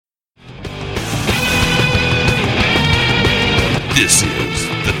This is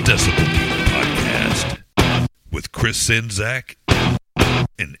the Decibel Geek Podcast with Chris Czynszak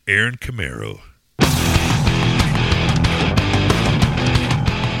and Aaron Camaro.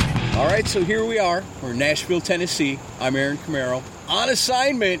 All right, so here we are. We're in Nashville, Tennessee. I'm Aaron Camaro on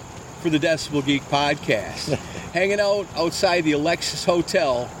assignment for the Decibel Geek Podcast. Hanging out outside the Alexis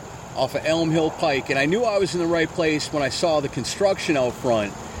Hotel off of Elm Hill Pike. And I knew I was in the right place when I saw the construction out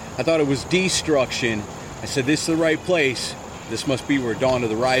front. I thought it was destruction. I said, this is the right place. This must be where Dawn of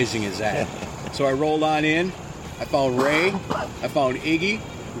the Rising is at. So I rolled on in. I found Ray. I found Iggy.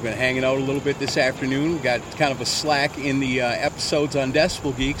 We've been hanging out a little bit this afternoon. We got kind of a slack in the episodes on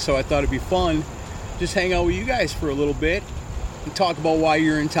Decibel Geek, so I thought it'd be fun just hang out with you guys for a little bit and talk about why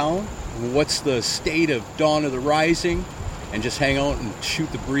you're in town, what's the state of Dawn of the Rising, and just hang out and shoot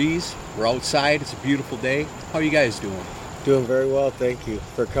the breeze. We're outside. It's a beautiful day. How are you guys doing? Doing very well, thank you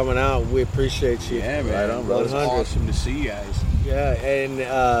for coming out. We appreciate you. Yeah, man. Right on, brother. It's awesome to see you guys. Yeah,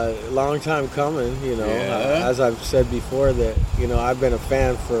 and long time coming, as I've said before that, I've been a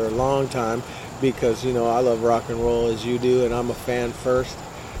fan for a long time because, I love rock and roll as you do, and I'm a fan first.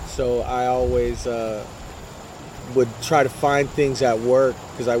 So I always would try to find things at work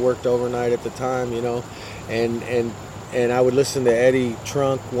because I worked overnight at the time, and I would listen to Eddie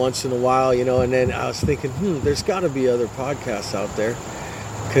Trunk once in a while, and then I was thinking, there's got to be other podcasts out there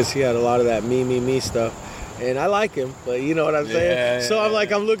because he had a lot of that me stuff. And I like him, but you know what I'm saying? So I'm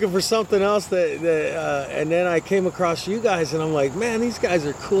like, I'm looking for something else that and then I came across you guys, and I'm like, man, these guys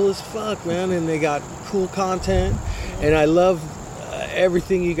are cool as fuck, man, and they got cool content, and I love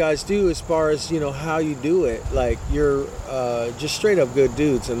everything you guys do as far as, how you do it. Like, you're just straight up good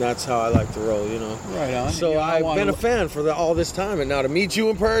dudes, and that's how I like to roll, Right on. So I've been a fan for all this time, and now to meet you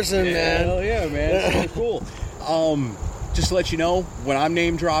in person, man. Hell yeah, man. It's really cool. Just to let you know, when I'm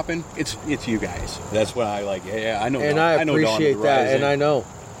name dropping, it's you guys. That's what I like. Yeah, I know. And I appreciate that, and I know.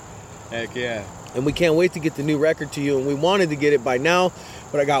 Heck yeah. And we can't wait to get the new record to you, and we wanted to get it by now,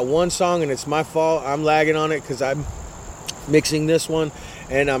 but I got one song, and it's my fault. I'm lagging on it because I'm mixing this one,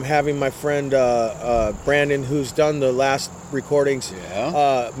 and I'm having my friend Brandon, who's done the last recordings,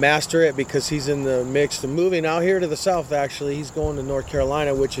 master it because he's in the mix. And moving out here to the south, actually, he's going to North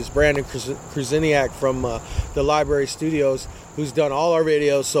Carolina, which is Brandon Kruziniak from the Library Studios, who's done all our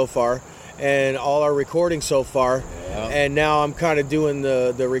videos so far and all our recording so far. And now I'm kind of doing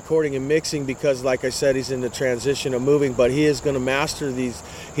the recording and mixing because, like I said, he's in the transition of moving, but he is going to master these.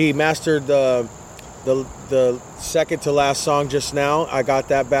 He mastered the second to last song just now. I got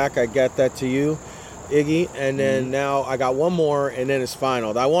that back. I got that to you, Iggy, and then now I got one more, and then it's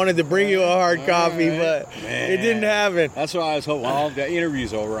final. I wanted to bring you a hard copy, but it didn't happen. That's what I was hoping. Well, the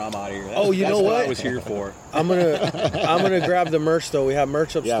interview's over. I'm out of here. That's what I was here for. I'm gonna grab the merch though. We have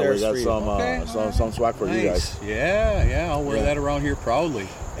merch upstairs. Yeah, we got some swag for you guys. Yeah, I'll wear that around here proudly.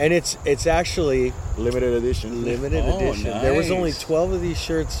 And it's actually limited edition. Nice. There was only 12 of these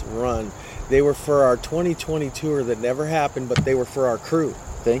shirts run. They were for our 2020 tour that never happened, but they were for our crew.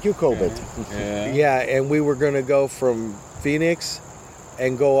 Thank you, COVID. Yeah, and we were going to go from Phoenix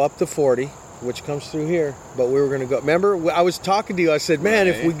and go up to 40, which comes through here. But we were going to go. Remember, I was talking to you. I said, man,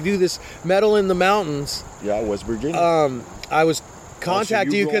 if we do this Metal in the Mountains. Yeah, West Virginia. I was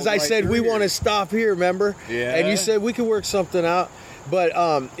contacting you because I said, we want to stop here, remember? Yeah. And you said we could work something out. But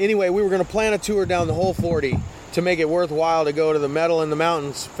anyway, we were going to plan a tour down the whole 40 to make it worthwhile to go to the Metal in the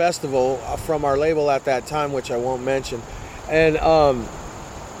Mountains festival from our label at that time, which I won't mention. And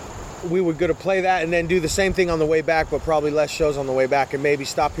we were going to play that and then do the same thing on the way back, but probably less shows on the way back, and maybe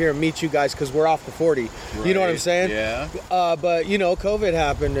stop here and meet you guys because we're off the 40. Right. You know what I'm saying? Yeah. But, COVID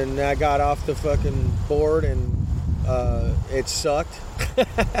happened, and I got off the fucking board, and it sucked.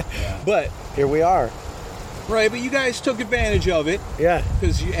 But here we are. Right, but you guys took advantage of it. Yeah.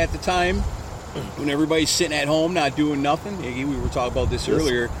 Because at the time, when everybody's sitting at home not doing nothing, Iggy, we were talking about this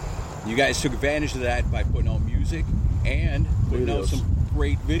earlier, you guys took advantage of that by putting out music and putting out some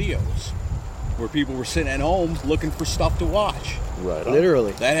great videos where people were sitting at home looking for stuff to watch. Right.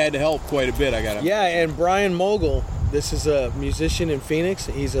 Literally. That had to help quite a bit, I got to. Yeah, and Brian Mogul, this is a musician in Phoenix.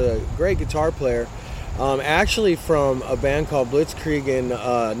 He's a great guitar player. Actually from a band called Blitzkrieg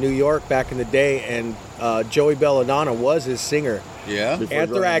in New York back in the day, and Joey Belladonna was his singer. Yeah.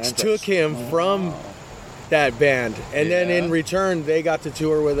 Anthrax took him from that band, and then in return they got to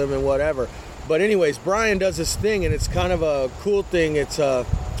tour with him and whatever. But anyways, Brian does this thing, and it's kind of a cool thing. It's a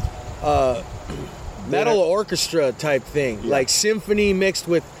metal orchestra type thing, like symphony mixed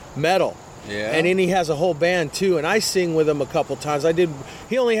with metal. Yeah. And then he has a whole band too, and I sing with him a couple times.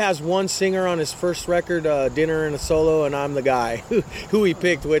 He only has one singer on his first record, Dinner and a Solo, and I'm the guy who he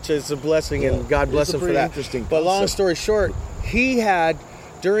picked, which is a blessing, and God bless him for that. Interesting but long story short, he had,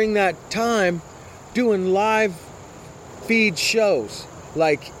 during that time, doing live feed shows,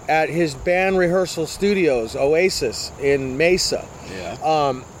 like at his band rehearsal studios, Oasis in Mesa.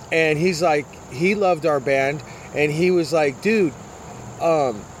 Yeah. And he's like, he loved our band, and he was like, dude,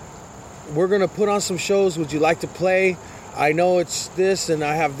 we're going to put on some shows. Would you like to play? I know it's this, and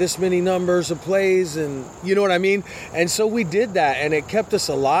I have this many numbers of plays, and you know what I mean? And so we did that, and it kept us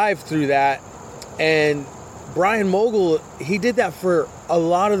alive through that. And Brian Mogul, he did that for a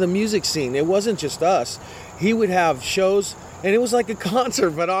lot of the music scene. It wasn't just us. He would have shows, and it was like a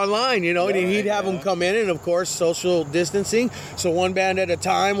concert, but online, you know, and he'd have them come in, and of course, social distancing. So one band at a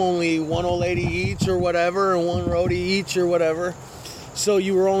time, only one old lady each or whatever, and one roadie each or whatever. So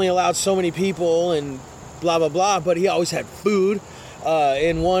you were only allowed so many people, and blah, blah, blah. But he always had food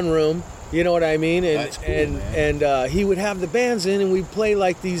in one room. You know what I mean? And that's cool, man. and he would have the bands in, and we'd play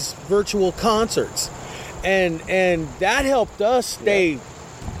like these virtual concerts. And that helped us stay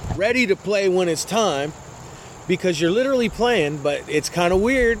ready to play when it's time, because you're literally playing, but it's kind of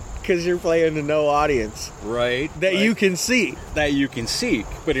weird because you're playing to no audience. Right. That you can see. That you can see.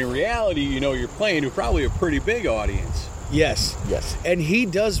 But in reality, you know, you're playing to probably a pretty big audience. Yes. Yes. And he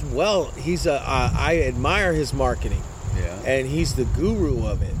does well. He's I admire his marketing. Yeah. And he's the guru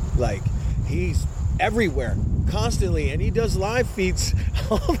of it. Like, he's everywhere, constantly, and he does live feeds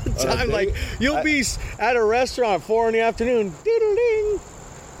all the time. Like, you'll be at a restaurant 4 PM, ding,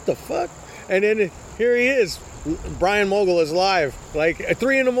 the fuck, and then here he is. Brian Mogul is live, like at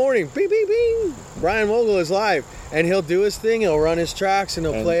 3 AM, bing, bing, bing. Brian Mogul is live, and he'll do his thing. He'll run his tracks, and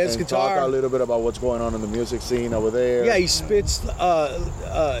he'll play his guitar. Talk a little bit about what's going on in the music scene over there. Yeah, he spits,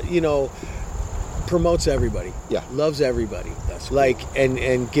 you know, promotes everybody. Yeah, loves everybody. That's cool. Like,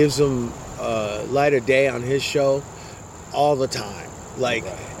 and gives them light of day on his show all the time. Like,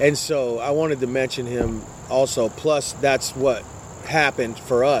 and so I wanted to mention him also. Plus, that's what happened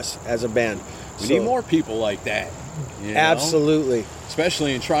for us as a band. We need more people like that. You know? Absolutely.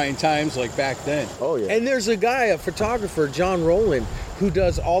 Especially in trying times like back then. Oh, yeah. And there's a guy, a photographer, John Rowland, who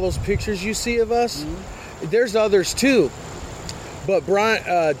does all those pictures you see of us. Mm-hmm. There's others too. But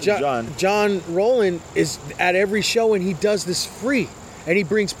John Rowland is at every show, and he does this free. And he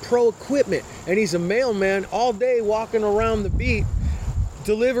brings pro equipment. And he's a mailman all day walking around the beat,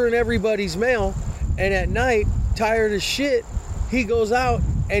 delivering everybody's mail. And at night, tired as shit, he goes out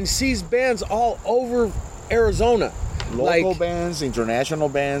and sees bands all over Arizona. Local bands, international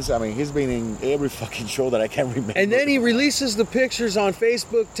bands. I mean, he's been in every fucking show that I can remember. And then he releases the pictures on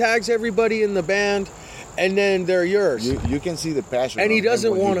Facebook, tags everybody in the band, and then they're yours. You can see the passion. And he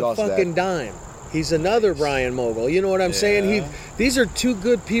doesn't want a fucking dime. He's another Brian Mogul. You know what I'm saying? These are two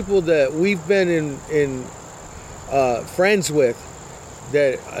good people that we've been in friends with,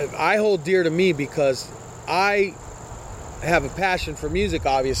 that I hold dear to me, because I have a passion for music,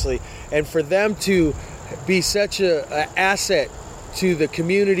 obviously, and for them to be such an asset to the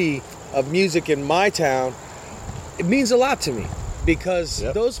community of music in my town, it means a lot to me, because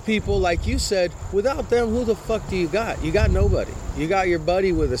those people, like you said, without them, who the fuck do you got? You got nobody. You got your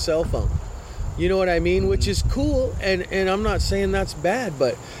buddy with a cell phone. You know what I mean? Which is cool, and I'm not saying that's bad,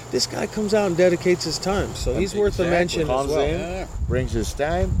 but this guy comes out and dedicates his time, so he's worth a mention as well. Brings his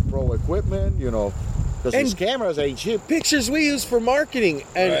time, pro equipment, you know, because his cameras ain't cheap. Pictures we use for marketing,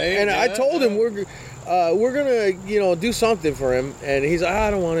 and I told him we're gonna do something for him, and he's like, I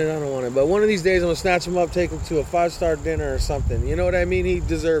don't want it, but one of these days I'm gonna snatch him up, take him to a 5-star dinner or something. You know what I mean? He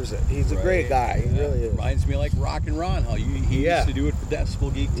deserves it. He's a great guy. He really is. Reminds me like Rock and Ron, how he used to do it for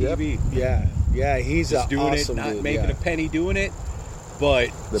Decibel Geek TV. Yeah, he's just doing awesome it, not dude, making a penny doing it, but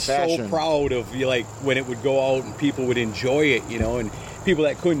the passion. So proud of like when it would go out and people would enjoy it, you know, and people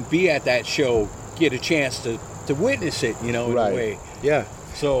that couldn't be at that show get a chance to witness it, you know, in a way. Yeah.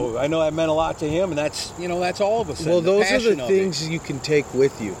 So I know that meant a lot to him, and that's all of a sudden. Well, those are the things you can take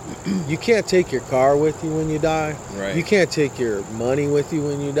with you. You can't take your car with you when you die. Right. You can't take your money with you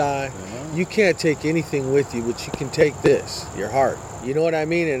when you die. You can't take anything with you, but you can take this, your heart. You know what I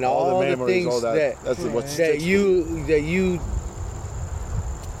mean? And all the memories, things that you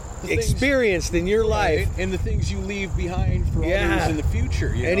experienced in your life, and the things you leave behind for others in the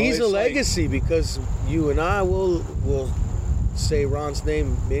future. You and know? He's a legacy, because you and I will say Ron's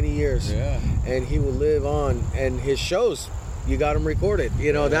name many years, and he will live on. And his shows, you got them recorded.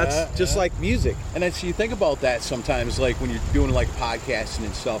 You know, that's just like music. And then, so you think about that sometimes, like when you're doing like podcasting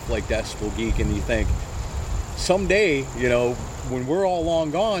and stuff like Decibel Geek, and you think someday, when we're all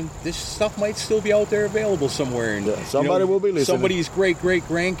long gone, this stuff might still be out there available somewhere. And somebody will be listening. Somebody's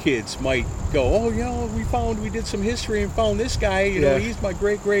great-great-grandkids might go, oh, we did some history and found this guy, he's my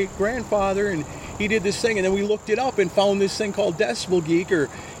great-great-grandfather, and he did this thing, and then we looked it up and found this thing called Decibel Geek, or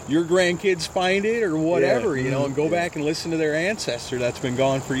your grandkids find it, or whatever, and go back and listen to their ancestor that's been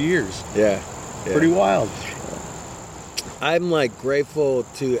gone for years. Yeah. Pretty wild. I'm grateful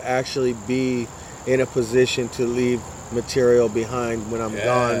to actually be in a position to leave material behind when I'm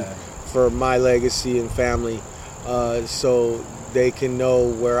gone for my legacy and family, so they can know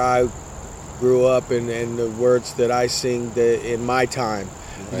where I grew up and the words that I sing in my time.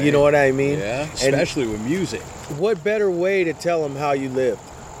 Right. You know what I mean? Yeah, especially with music. What better way to tell them how you lived?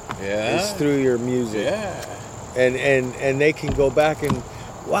 Yeah, is through your music. Yeah, and they can go back and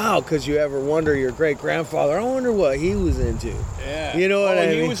because you ever wonder your great-grandfather, I wonder what he was into. Yeah. You know what I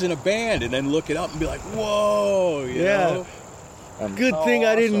mean? He was in a band, and then look it up and be like, whoa, you know? Good thing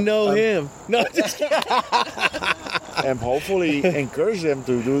I didn't know him. No, just and hopefully encourage them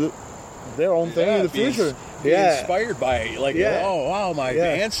to do their own thing in the future. Be inspired by it. Oh, wow, my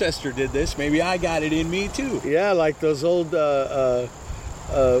ancestor did this. Maybe I got it in me, too. Yeah, like those old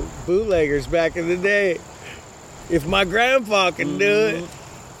bootleggers back in the day. If my grandpa can do it,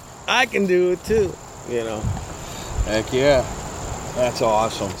 I can do it too, Heck yeah. That's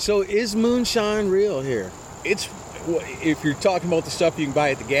awesome. So is moonshine real here? If you're talking about the stuff you can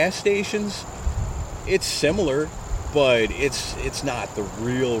buy at the gas stations, it's similar, but it's not the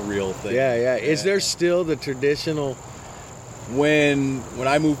real thing. Yeah. Is there still the traditional? When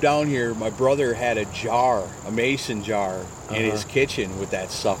I moved down here, my brother had a mason jar in his kitchen with that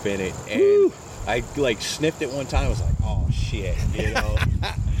stuff in it, and woo! I sniffed it one time. I was like, oh shit,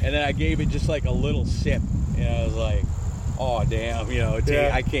 and then I gave it just a little sip, and I was like, oh damn,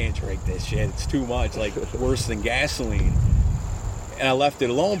 I can't drink this shit. It's too much, worse than gasoline. And I left it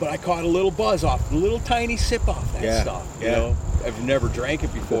alone, but I caught a little buzz off, a little tiny sip off that stuff. You know, I've never drank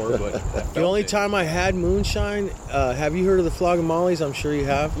it before, but the only time I had moonshine. Have you heard of the Flogamollies? I'm sure you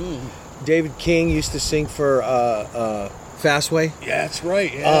have. David King used to sing for Fastway. Yeah, that's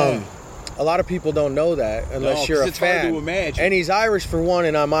right. Yeah. A lot of people don't know that unless you're a it's fan. Hard to imagine. And he's Irish for one,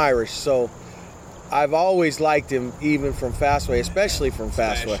 and I'm Irish, so I've always liked him, even from Fastway, especially from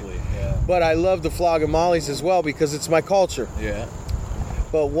Fastway. Yeah. But I love the Flogamollies as well because it's my culture. Yeah.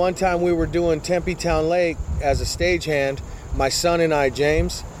 But one time we were doing Tempe Town Lake as a stagehand, my son and I,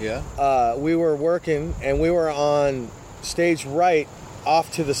 James. Yeah. We were working, and we were on stage right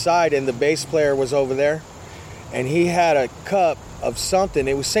off to the side, and the bass player was over there, and he had a cup of something.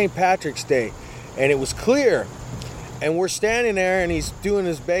 It was St. Patrick's Day, and it was clear. And we're standing there, and he's doing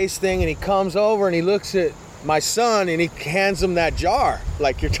his bass thing, and he comes over, and he looks at my son, and he hands him that jar,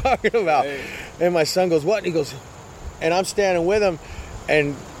 like you're talking about. Hey. And my son goes, what? And he goes, and I'm standing with him,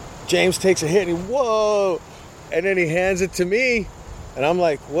 and James takes a hit, and whoa! And then he hands it to me, and I'm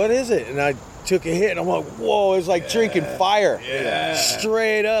like, what is it? And I took a hit, and I'm like, whoa, it's like drinking fire. Yeah.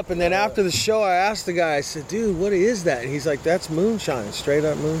 Straight up. And then after the show, I asked the guy, I said, dude, what is that? And he's like, that's moonshine, straight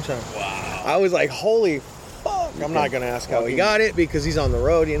up moonshine. Wow. I was like, holy fuck. I'm not going to ask how he got it because he's on the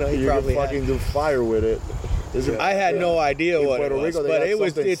road, he probably fucking do fire with it. I had no idea what it was, but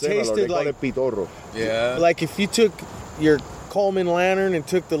it tasted like pitorro. Yeah. Like if you took your Coleman lantern and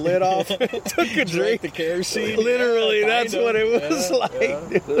took the lid off, took a drink. The kerosene. Literally, that's what it was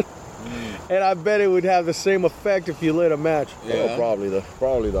like, dude. And I bet it would have the same effect if you lit a match. Yeah,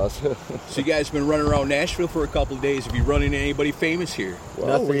 probably does. So you guys been running around Nashville for a couple of days. Have you run into anybody famous here?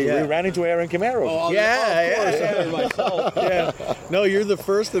 Well, we ran into Aaron Camaro. Oh, myself. Yeah. No, you're the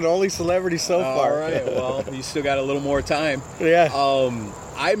first and only celebrity so far. All right. Well, you still got a little more time. Yeah.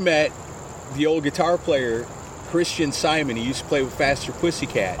 I met the old guitar player, Christian Simon. He used to play with Faster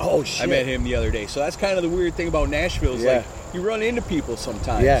Pussycat. Oh, shit. I met him the other day. So that's kind of the weird thing about Nashville is like you run into people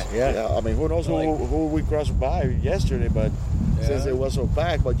sometimes. Yeah. I mean, who knows who we crossed by yesterday, but since it was so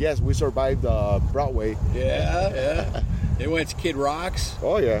packed, but yes, we survived Broadway. Yeah. They went to Kid Rock's.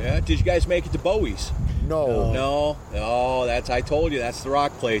 Oh, yeah. Did you guys make it to Bowie's? No. Oh, I told you, that's the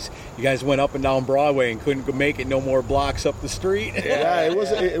rock place. You guys went up and down Broadway and couldn't make it no more blocks up the street.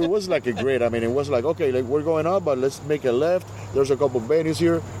 It was like a grid. I mean, it was like, okay, like we're going up, but let's make a left. There's a couple venues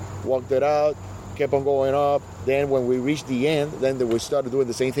here. Walked it out, kept on going up. Then when we reached the end, then we started doing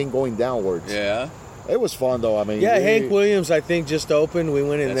the same thing going downwards. Yeah. It was fun, though. I mean, Hank Williams, I think, just opened. We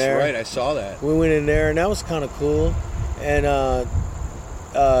went in there. That's right. I saw that. We went in there, and that was kind of cool. And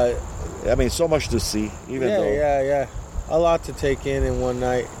I mean, so much to see, Yeah. A lot to take in one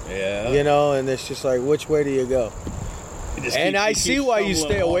night. Yeah. And it's just like, which way do you go? And I see why you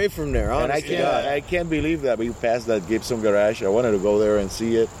stay away from there. And I can't believe that we passed that Gibson garage. I wanted to go there and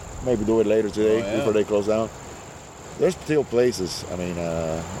see it. Maybe do it later today before they close down. There's still places. I mean,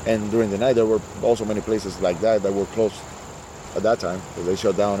 and during the night there were also many places like that were closed at that time. So they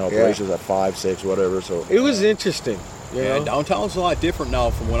shut down operations at 5, 6, whatever. So it was interesting. You know? Downtown's a lot different now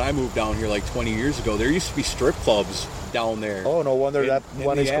from when I moved down here like 20 years ago. There used to be strip clubs down there. Oh, no wonder that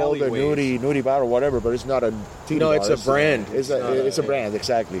one is called the Nudie Bar or whatever, but it's not a titty bar. It's a brand. It's a brand,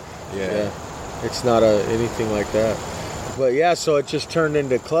 exactly. Yeah. It's not anything like that. But yeah, so it just turned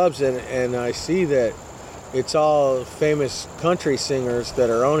into clubs, and I see that it's all famous country singers that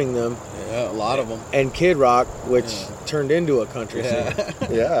are owning them. Yeah, a lot of them. And Kid Rock, which turned into a country singer.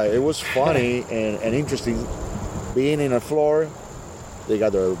 Yeah, it was funny and interesting. Being in a floor, they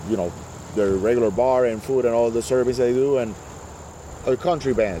got their regular bar and food and all the service they do, and a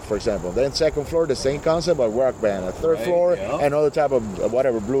country band, for example. Then second floor, the same concept, but rock band. A third floor, another type of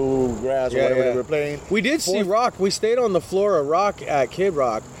whatever, bluegrass or whatever they were playing. We did see rock. We stayed on the floor of rock at Kid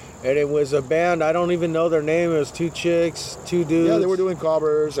Rock, and it was a band. I don't even know their name. It was 2 chicks, 2 dudes. Yeah, they were doing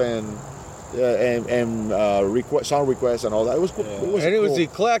covers and song requests and all that. It was cool. It was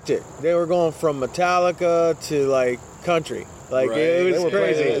eclectic. They were going from Metallica to like country. It was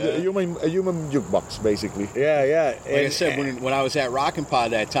crazy. A human jukebox, basically. Yeah. Like I said, when I was at Rockin'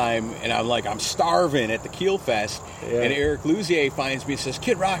 Pod that time, and I'm starving at the Keel Fest, and Eric Luzier finds me and says,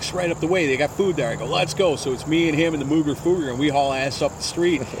 Kid Rock's right up the way. They got food there. I go, let's go. So it's me and him and the Mooger Fooger, and we haul ass up the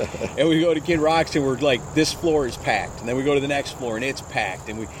street. And we go to Kid Rock's, and we're like, this floor is packed. And then we go to the next floor, and it's packed.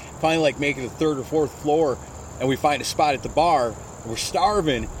 And we finally make it to the 3rd or 4th floor, and we find a spot at the bar. And we're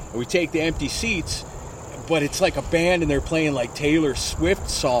starving, and we take the empty seats. But it's like a band, and they're playing like Taylor Swift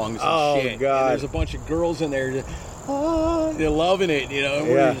songs and shit. God. And there's a bunch of girls in there. They're loving it, And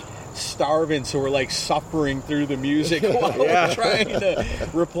we're starving, so we're like suffering through the music while we're trying to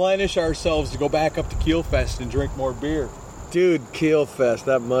replenish ourselves to go back up to Keel Fest and drink more beer. Dude, Keel Fest,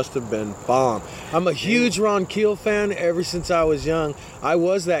 that must have been bomb. I'm a huge Ron Keel fan ever since I was young. I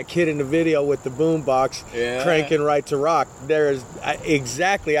was that kid in the video with the boombox cranking right to rock.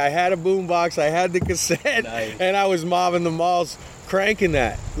 Exactly. I had a boombox, I had the cassette, and I was mobbing the malls cranking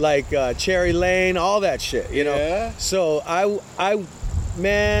that. Like Cherry Lane, all that shit, you know? So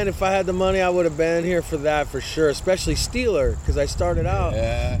man, if I had the money, I would have been here for that for sure, especially Steeler, because I started out.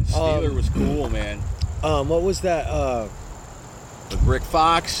 Yeah, Steeler was cool, man. What was that? The Brick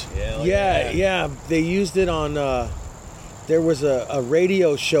Fox? Yeah. They used it on, there was a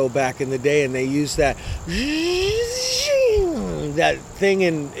radio show back in the day, and they used that thing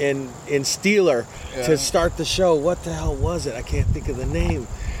in Steeler to start the show. What the hell was it? I can't think of the name.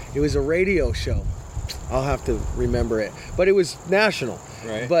 It was a radio show. I'll have to remember it. But it was national.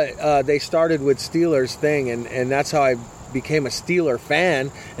 Right. But they started with Steelers thing, and that's how I became a Steeler fan,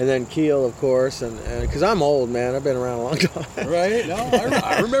 and then Keel, of course, and because I'm old, man, I've been around a long time. Right? No,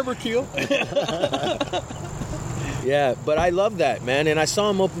 I remember Keel. Yeah, but I love that, man, and I saw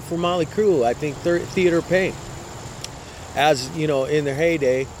him open for Motley Crue. I think Theater Pain, as you know, in their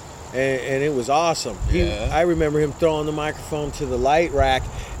heyday, and it was awesome. I remember him throwing the microphone to the light rack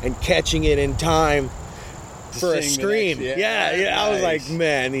and catching it in time for a scream. Yeah. I was like,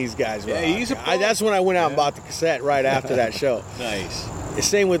 man, these guys rock. He's that's when I went out and bought the cassette right after that show. Nice.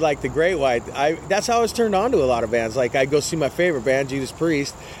 Same with like the Great White. That's how I was turned on to a lot of bands. Like I'd go see my favorite band, Judas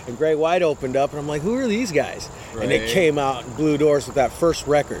Priest, and Great White opened up, and I'm like, who are these guys? Right. And they came out and blew doors with that first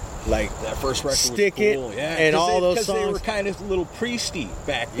record. Like that first record Stick was cool. It, and all those songs. Because they were kind of a little priesty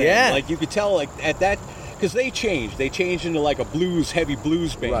back then. Yeah. Like you could tell, like at that. Because they changed. They changed into like a heavy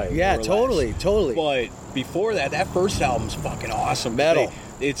blues band. Right. Yeah, totally. But before that first album's fucking awesome. Metal.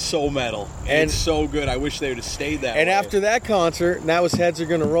 It's so metal. And it's so good. I wish they would have stayed that way. And after that concert, and that was Heads Are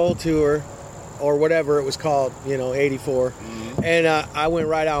Gonna Roll tour, or whatever it was called, 84. Mm-hmm. And I went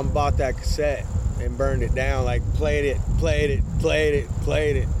right out and bought that cassette and burned it down. Like played it.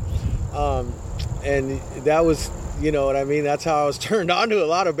 And that was... You know what I mean? That's how I was turned on to a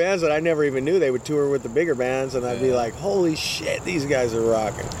lot of bands that I never even knew. They would tour with the bigger bands, and I'd be like, holy shit, these guys are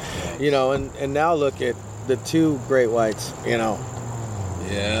rocking. And now look at the 2 Great Whites,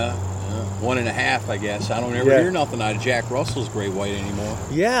 Yeah. 1.5, I guess. I don't ever hear nothing out of Jack Russell's Great White anymore.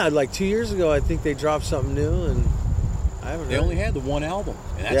 Yeah, like 2 years ago, I think they dropped something new, and I haven't They only had the one album,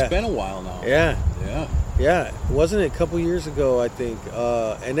 and that's been a while now. Yeah. Wasn't it a couple years ago, I think?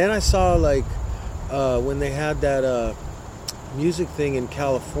 And then I saw, like... when they had that music thing in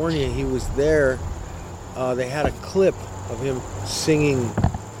California, he was there. They had a clip of him singing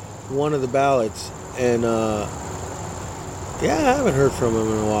one of the ballads, and I haven't heard from him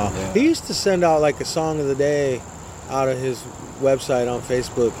in a while. He used to send out like a song of the day out of his website on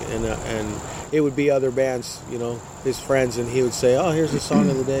Facebook, and it would be other bands, you know, his friends, and he would say, "Oh, here's the song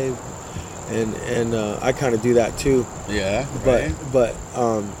of the day," and I kind of do that too. Yeah, but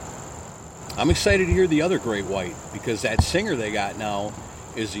I'm excited to hear the other Great White, because that singer they got now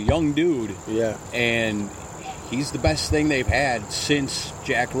is a young dude. Yeah, and he's the best thing they've had since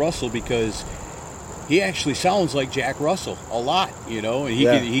Jack Russell, because he actually sounds like Jack Russell a lot, you know, and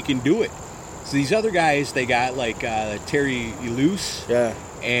he can do it. So these other guys they got, like Terry Luce,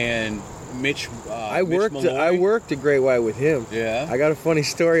 and Mitch. I worked a Great White with him. Yeah, I got a funny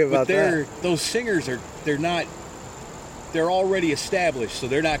story about that. Those singers they're already established, so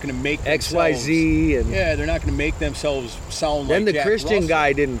they're not going to make XYZ and they're not going to make themselves sound then like the Jack Christian Russell.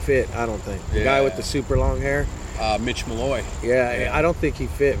 guy didn't fit, I don't think. The guy with the super long hair, Mitch Malloy. Yeah, I don't think he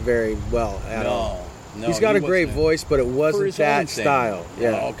fit very well at all. No, he's got a great voice, but it wasn't that style.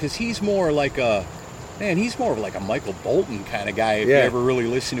 Yeah, because he's more of like a Michael Bolton kind of guy if you ever really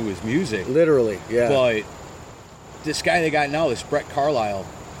listen to his music. Literally, yeah. But this guy they got now, this Brett Carlisle,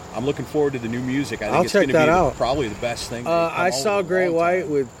 I'm looking forward to the new music. I think I'll it's going check to that be out. Probably the best thing. I saw Great White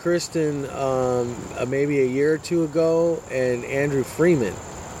with Kristen maybe a year or two ago, and Andrew Freeman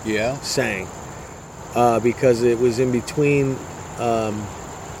sang because it was in between.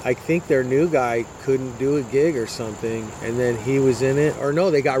 I think their new guy couldn't do a gig or something, and then he was in it. Or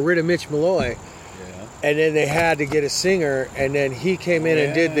no, they got rid of Mitch Malloy, and then they had to get a singer, and then he came in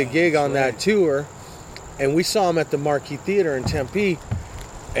and did the gig on that tour, and we saw him at the Marquee Theater in Tempe.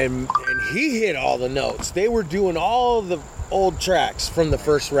 And he hit all the notes. They were doing all the old tracks from the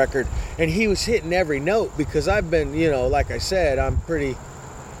first record, and he was hitting every note because I've been, you know, like I said,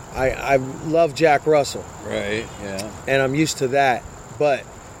 I love Jack Russell. Right, yeah. And I'm used to that. But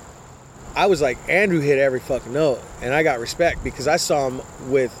I was like, Andrew hit every fucking note, and I got respect because I saw him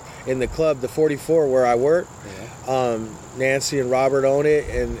in the club, the 44 where I work. Yeah. Nancy and Robert own it,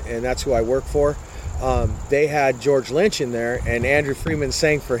 and that's who I work for. They had George Lynch in there, and Andrew Freeman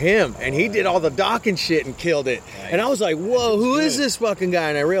sang for him, and he did all the docking shit and killed it. Nice. And I was like, whoa, who is this fucking guy?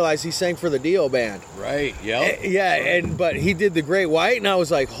 And I realized he sang for the Dio band. Right, yep. But he did the Great White, and I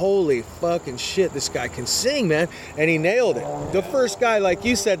was like, holy fucking shit, this guy can sing, man. And he nailed it. The first guy, like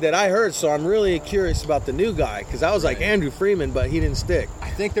you said, that I heard, so I'm really curious about the new guy, because I was like, Andrew Freeman, but he didn't stick.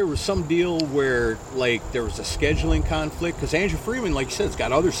 I think there was some deal where, like, there was a scheduling conflict, because Andrew Freeman, like you said, has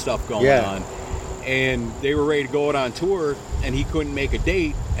got other stuff going on. And they were ready to go out on tour, and he couldn't make a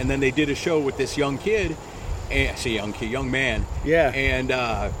date. And then they did a show with this young kid, and I say young man. Yeah.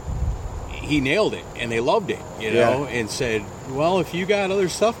 And he nailed it, and they loved it, you know, and said, well, if you got other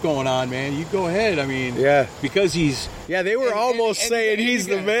stuff going on, man, you go ahead. I mean, because he's... Yeah, they were almost saying he's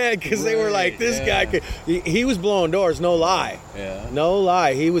the man, because they were like, this guy could... He was blowing doors, no lie. Yeah. No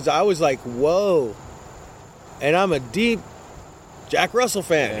lie. I was like, whoa. And I'm a deep Jack Russell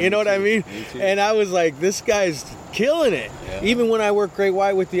fan, you know what I mean? And I was like, this guy's killing it. Yeah. Even when I worked Great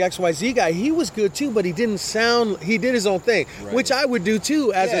White with the XYZ guy, he was good too, but he did his own thing, which I would do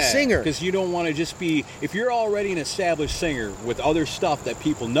too as a singer. Because you don't want to just be, if you're already an established singer with other stuff that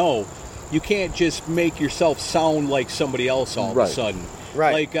people know, you can't just make yourself sound like somebody else all of a sudden.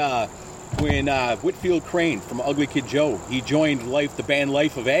 Right. Like when Whitfield Crane from Ugly Kid Joe, he joined the band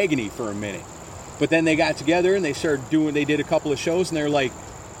Life of Agony for a minute. But then they got together and they did a couple of shows, and they're like,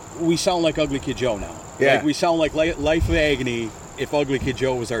 we sound like Ugly Kid Joe now. Yeah. Like, we sound like Life of Agony if Ugly Kid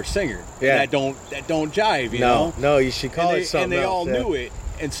Joe was our singer. Yeah. And that don't jive, you know? No, you should call it something else. And they all knew it.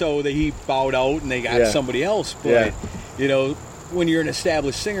 And so he bowed out and they got somebody else. But, you know, when you're an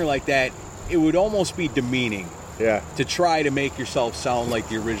established singer like that, it would almost be demeaning to try to make yourself sound like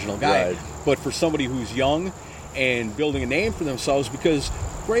the original guy. Right. But for somebody who's young and building a name for themselves, because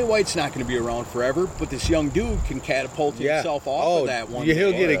Great White's not going to be around forever, but this young dude can catapult himself off of that one day.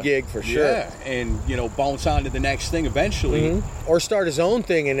 He'll get a gig for sure. Yeah, and, you know, bounce on to the next thing eventually. Mm-hmm. Or start his own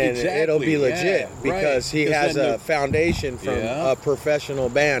thing, and then it'll be legit because he has a foundation from a professional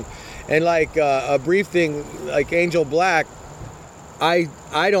band. And like a brief thing, like Angel Black, I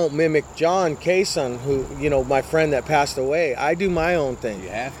don't mimic John Kayson, who, you know, my friend that passed away. I do my own thing. You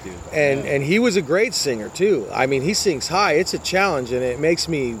have to. And he was a great singer too. I mean, he sings high. It's a challenge, and it makes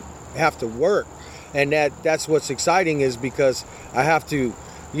me have to work. And that's what's exciting, is because I have to,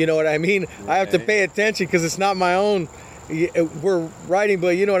 you know what I mean? Right. I have to pay attention because it's not my own. We're writing,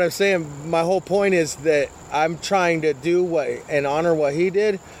 but you know what I'm saying? My whole point is that I'm trying to do and honor what he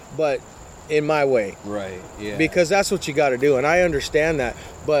did, but in my way. Right, yeah. Because that's what you got to do, and I understand that.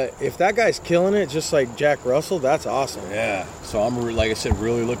 But if that guy's killing it, just like Jack Russell, that's awesome. Yeah. So I'm, like I said,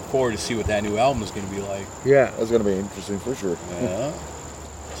 really looking forward to see what that new album is going to be like. Yeah. That's going to be interesting for sure. Yeah.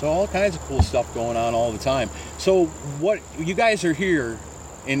 So all kinds of cool stuff going on all the time. So what you guys are here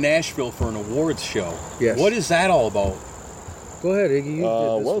in Nashville for an awards show. Yes. What is that all about? Go ahead, Iggy. You did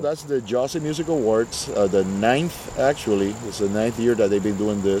this one. That's the Josie Music Awards, the 9th, actually. It's the 9th year that they've been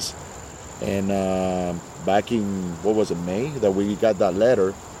doing this. And back in, what was it, May, that we got that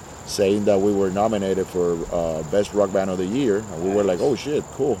letter saying that we were nominated for Best Rock Band of the Year. And we were like, oh, shit,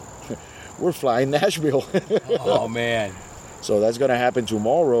 cool. We're flying Nashville. Oh, man. So that's going to happen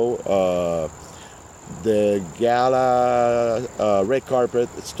tomorrow. The gala red carpet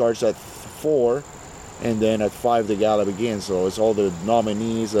starts at 4, and then at 5 the gala begins. So it's all the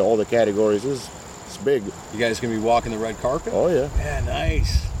nominees, all the categories. It's big. You guys going to be walking the red carpet? Oh, yeah. Yeah,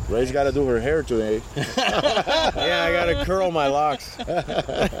 nice. Ray's got to do her hair today. Yeah, I got to curl my locks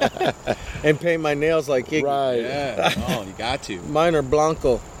and paint my nails like Iggy. Right. Yeah, oh, you got to. Mine are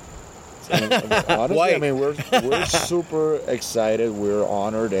blanco. Honestly, White. I mean, we're super excited. We're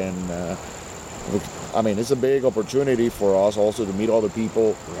honored, and it's a big opportunity for us also to meet other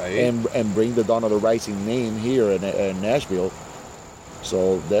people, right, and bring the Dawn of the Rising name here in Nashville.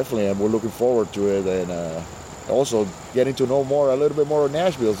 So definitely, we're looking forward to it, and also getting to know a little bit more of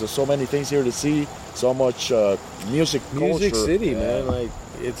Nashville. There's so many things here to see, so much music culture. City, man. Like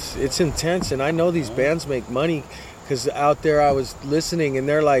it's intense, and I know these bands make money because out there I was listening, and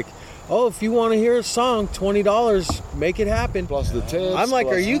they're like, oh, if you want to hear a song, $20, make it happen. Plus the tips. I'm like,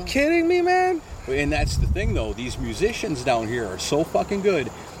 are you kidding me, man? And that's the thing, though. These musicians down here are so fucking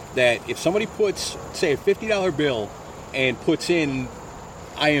good that if somebody puts, say, a $50 bill and puts in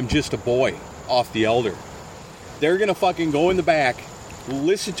I Am Just a Boy off The Elder, they're going to fucking go in the back,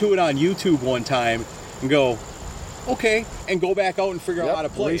 listen to it on YouTube one time, and go, okay, and go back out and figure out how to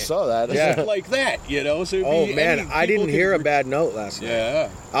play we it. saw that. Yeah. Like that, So I didn't hear a bad note last night. Yeah.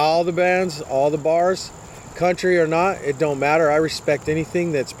 All the bands, all the bars, country or not, it don't matter. I respect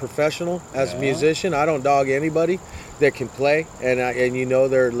anything that's professional. As a musician, I don't dog anybody that can play, and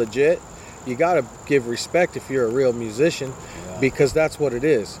they're legit. You got to give respect if you're a real musician, because that's what it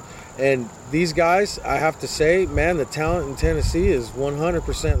is. And these guys, I have to say, man, the talent in Tennessee is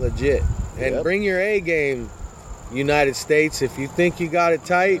 100% legit. And bring your A game, United States. If you think you got it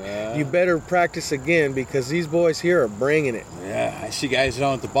tight, you better practice again, because these boys here are bringing it. Yeah, I see guys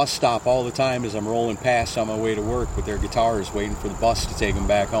down at the bus stop all the time as I'm rolling past on my way to work with their guitars waiting for the bus to take them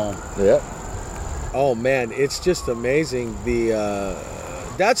back home. Yeah. Oh, man, it's just amazing.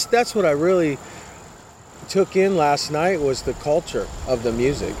 That's what I really took in last night, was the culture of the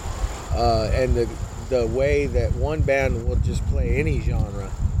music, and the way that one band will just play any genre.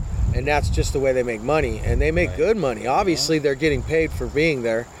 And that's just the way they make money. And they make good money. Obviously, they're getting paid for being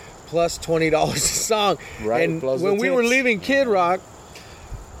there, plus $20 a song. Right, and plus when the we were tips. leaving Kid Rock,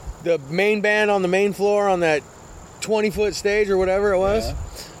 the main band on the main floor on that 20-foot stage or whatever it was,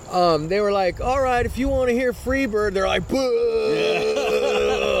 they were like, all right, if you want to hear Freebird, they're like, boo!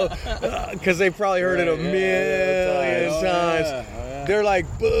 Because they probably heard it a million times. They're like,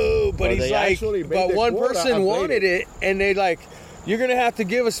 boo! But he's like, but one person wanted it, and they like, you're going to have to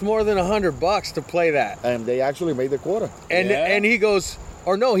give us more than $100 to play that. And they actually made the quota. And he goes,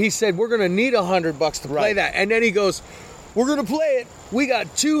 or no, he said, we're going to need $100 to play that. And then he goes, we're going to play it. We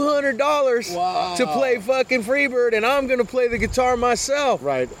got $200 to play fucking Freebird, and I'm going to play the guitar myself.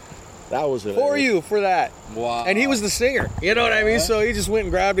 Right. That was it. For you, for that. Wow. And he was the singer. You know what I mean? So he just went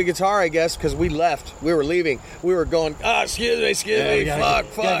and grabbed a guitar, I guess, because we left. We were leaving. We were going, excuse me, fuck.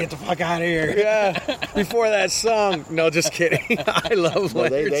 Get the fuck out of here. Yeah. Before that song. No, just kidding. I love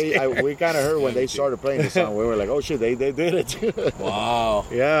Leonard Skinner. We kind of heard when they started playing the song, we were like, oh shit, they did it. Wow.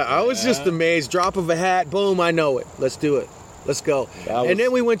 Yeah, I was just amazed. Drop of a hat, boom, I know it. Let's do it. Let's go. And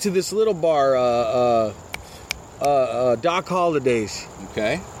then we went to this little bar, Doc Holiday's.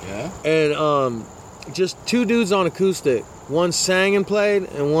 Okay. Yeah. And just two dudes on acoustic. One sang and played,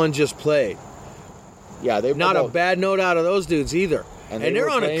 and one just played. Yeah, they not a bad note out of those dudes either. And they're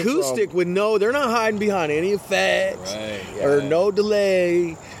on acoustic with they're not hiding behind any effects or no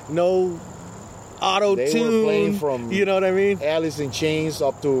delay, no auto tune. They were playing from, you know what I mean? Alice in Chains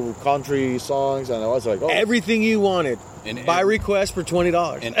up to country songs, and I was like, everything you wanted. And by request for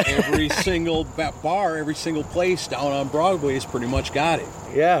 $20. And every single bar, every single place down on Broadway has pretty much got it.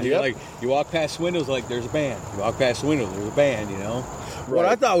 Yeah. Like, you walk past windows, like, there's a band. You walk past the window, there's a band, you know? What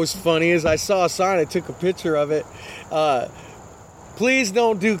I thought was funny is I saw a sign, I took a picture of it. please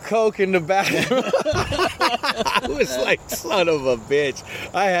don't do coke in the bathroom. I was like, son of a bitch.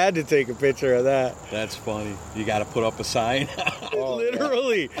 I had to take a picture of that. That's funny. You got to put up a sign.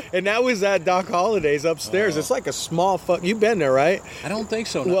 Literally. Yeah. And that was at Doc Holliday's upstairs. It's like a small You've been there, right? I don't think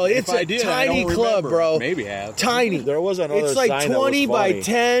so. No. Well, it's a tiny club, bro. Maybe have. Tiny. There was another It's like sign 20 that was by funny.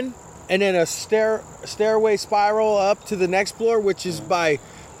 10, and then a stairway spiral up to the next floor, which is by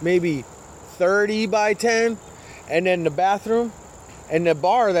maybe 30 by 10, and then the bathroom and the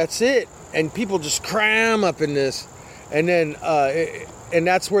bar. That's it. And people just cram up in this, and then and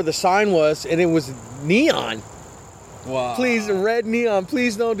that's where the sign was, and it was neon. Wow. Please, red neon.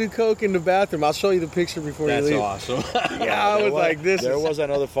 Please don't do coke in the bathroom. I'll show you the picture before you leave. That's awesome. Yeah, I was like, this. There was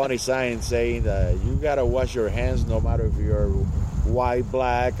another funny sign saying that you gotta wash your hands no matter if you're white,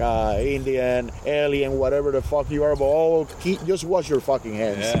 black, Indian, alien, whatever the fuck you are, but just wash your fucking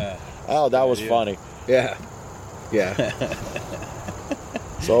hands. Yeah. Oh, that was funny. Yeah. Yeah.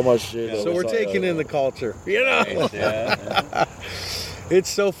 So much shit. So we're taking in the culture. You know? Right, yeah. It's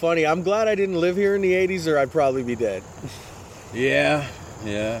so funny. I'm glad I didn't live here in the 80s, or I'd probably be dead. Yeah.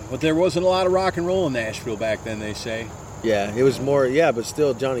 But there wasn't a lot of rock and roll in Nashville back then, they say. Yeah, it was more, but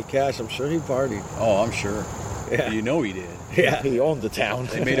still, Johnny Cash, I'm sure he partied. Oh, I'm sure. Yeah. You know he did. Yeah. He owned the town.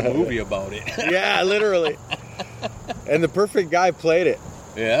 They made a movie about it. Yeah, literally. And the perfect guy played it.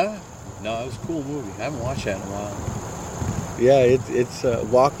 Yeah? No, it was a cool movie. I haven't watched that in a while. Yeah, it's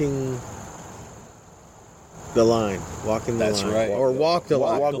walking the line. Walking the That's line. right. Or walk the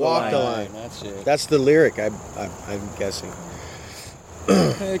line. Walk the line. That's it. That's the lyric, I'm guessing.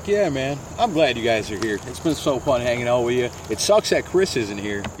 Heck yeah, man. I'm glad you guys are here. It's been so fun hanging out with you. It sucks that Chris isn't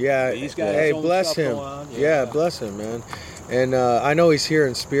here. Yeah. He's got Hey, his own bless stuff him. going on. Yeah, bless him, man. And I know he's here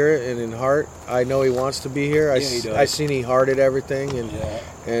in spirit and in heart. I know he wants to be here. Yeah, he does. I seen he hearted everything, and Yeah.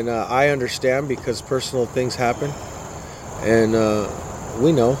 I understand because personal things happen, and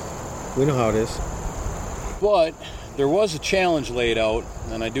we know how it is. But there was a challenge laid out,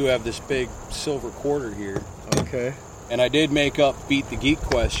 and I do have this big silver quarter here. Okay. And I did make up Beat the Geek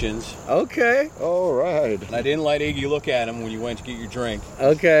questions. Okay. All right. And I didn't let Iggy look at them when you went to get your drink.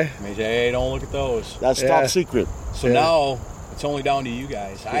 Okay. I mean, hey, don't look at those. That's Yeah. top secret. So Yeah. now it's only down to you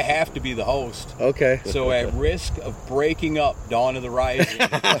guys. I have to be the host. Okay. So at risk of breaking up Dawn of the Rising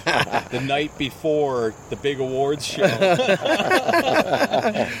the night before the big awards show,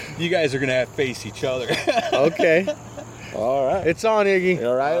 you guys are going to have to face each other. Okay. All right. It's on, Iggy.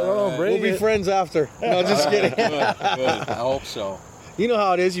 All right. We'll be friends after. No, just kidding. Good. I hope so. You know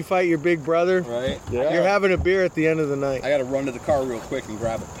how it is. You fight your big brother. Right? Yeah. You're having a beer at the end of the night. I got to run to the car real quick and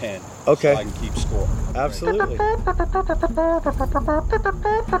grab a pen. Okay. So I can keep score. Absolutely. All right,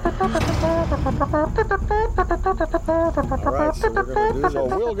 so we're gonna do So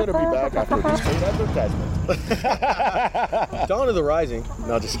we're going to be back after this paid advertisement. Dawn of the Rising.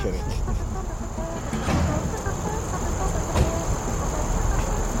 No, just kidding.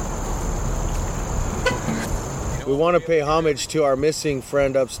 We want to pay homage to our missing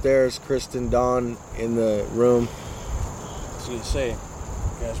friend upstairs, Kristen Dawn, in the room. I was going to say, you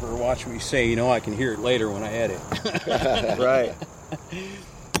guys were watching me say, I can hear it later when I edit. Right.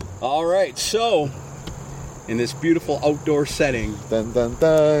 All right, so in this beautiful outdoor setting, Dun, dun,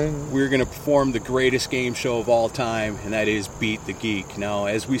 dun. we're going to perform the greatest game show of all time, and that is Beat the Geek. Now,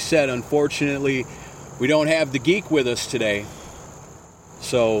 as we said, unfortunately, we don't have the geek with us today.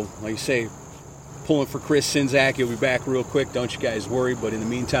 So, like you say, pulling for Chris Sinzak. He'll be back real quick. Don't you guys worry. But in the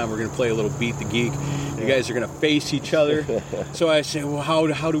meantime, we're going to play a little Beat the Geek. You guys are going to face each other. So I say, well,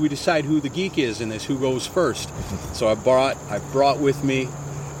 how do we decide who the geek is in this? Who goes first? So I brought with me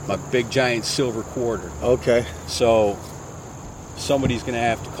my big giant silver quarter. Okay. So somebody's going to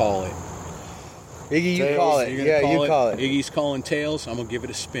have to call it. Iggy, you Tails, call it. You're Yeah, gonna you call it. Iggy's calling tails. I'm going to give it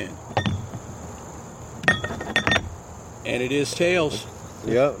a spin. And it is tails.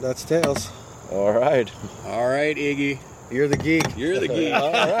 Yep, that's tails. All right. All right, Iggy. You're the geek. You're the geek.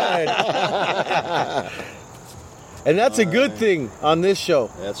 All right. And that's a good thing on this show.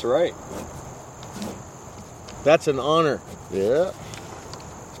 That's right. That's an honor. Yeah.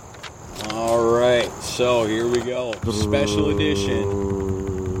 All right. So here we go. Special edition.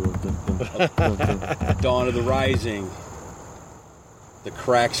 Dawn of the Rising. The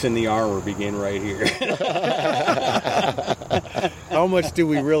cracks in the armor begin right here. How much do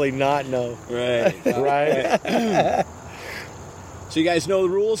we really not know? Right. Right. So you guys know the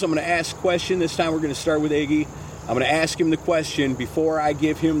rules. I'm going to ask a question. This time we're going to start with Iggy. I'm going to ask him the question before I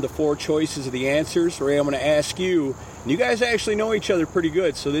give him the 4 choices of the answers. Ray, I'm going to ask you. And you guys actually know each other pretty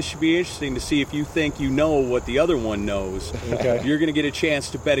good, so this should be interesting to see if you think you know what the other one knows. Okay. You're going to get a chance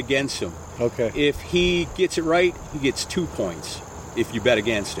to bet against him. Okay. If he gets it right, he gets 2 points. if you bet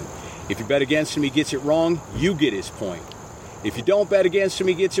against him. If you bet against him, he gets it wrong, you get his point. If you don't bet against him,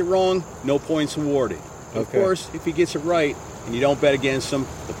 he gets it wrong, no points awarded. Of course, if he gets it right and you don't bet against him,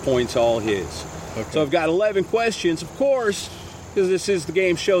 the point's all his. Okay. So I've got 11 questions, of course, because this is the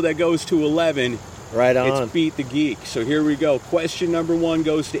game show that goes to 11. Right on. It's Beat the Geek. So here we go. Question number 1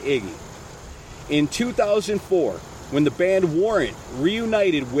 goes to Iggy. In 2004, when the band Warrant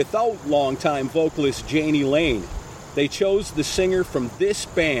reunited without longtime vocalist Jani Lane, they chose the singer from this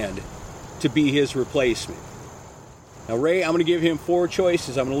band to be his replacement. Now, Ray, I'm going to give him 4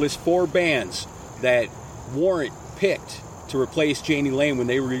 choices. I'm going to list 4 bands that Warrant picked to replace Jani Lane when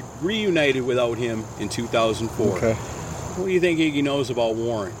they reunited without him in 2004. Okay. What do you think Iggy knows about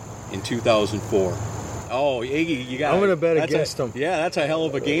Warrant in 2004? Oh, Iggy, you got. I'm going to bet against him. Yeah, that's a hell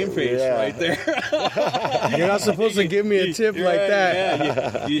of a game face right there. You're not supposed to give me a tip like that.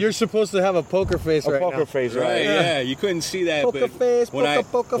 Yeah, you're supposed to have a poker face right now. A poker face, right? Yeah, you couldn't see that. Poker but face, when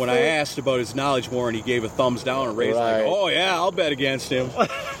poker I asked about his knowledge, Warren, he gave a thumbs down and raised like, oh yeah, I'll bet against him.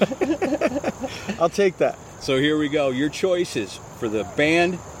 I'll take that. So here we go. Your choices for the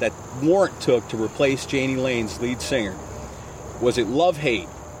band that Warrant took to replace Jani Lane's lead singer. Was it Love Hate,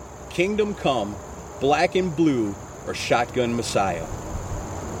 Kingdom Come, Black and Blue, or Shotgun Messiah?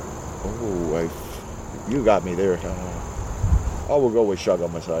 Oh, you got me there. I will go with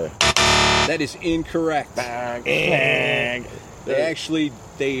Shotgun Messiah. That is incorrect. Bang, bang.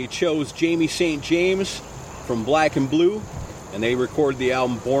 They chose Jamie St. James from Black and Blue, and they recorded the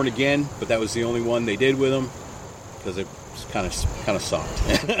album Born Again, but that was the only one they did with him because it kind of sucked.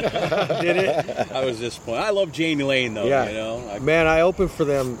 Did it? I was disappointed. I love Jani Lane though. Yeah. You know? Man, I opened for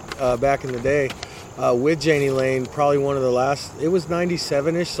them back in the day with Jani Lane. Probably one of the last. It was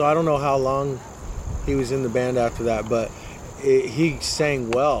 97ish, so I don't know how long he was in the band after that, but he sang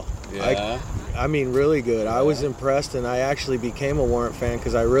well. Yeah. I mean, really good. Yeah. I was impressed, and I actually became a Warrant fan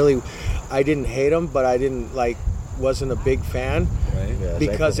because I didn't hate him, but I wasn't a big fan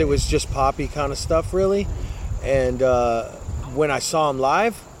because it was just poppy kind of stuff, really. And when I saw him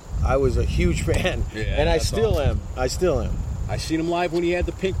live, I was a huge fan, and I still am. I seen him live when he had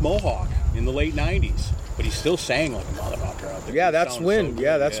the pink mohawk in the late 90s, but he still sang like a motherfucker out there. Yeah, that's Win.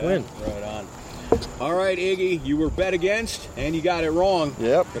 So that's Win. Right on. All right, Iggy, you were bet against, and you got it wrong.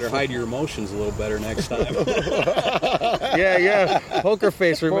 Yep. Better hide your emotions a little better next time. Yeah. Poker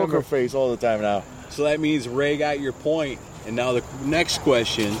face, remember. Poker face all the time now. So that means Ray got your point, and now the next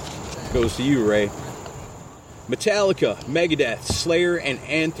question goes to you, Ray. Metallica, Megadeth, Slayer, and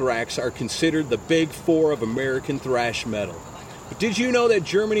Anthrax are considered the big 4 of American thrash metal. But did you know that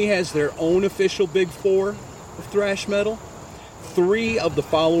Germany has their own official big 4 of thrash metal? 3 of the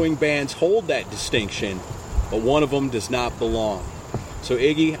following bands hold that distinction, but one of them does not belong. So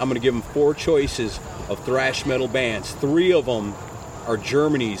Iggy, I'm going to give him 4 choices of thrash metal bands. 3 of them are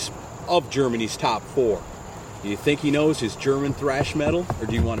Germany's top 4. Do you think he knows his German thrash metal, or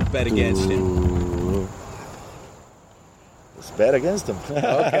do you want to bet against him? Let's bet against him.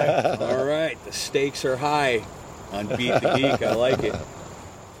 Okay. All right. The stakes are high on Beat the Geek. I like it.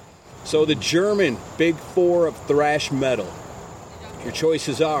 So the German big 4 of thrash metal. Your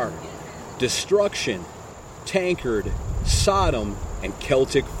choices are Destruction, Tankard, Sodom, and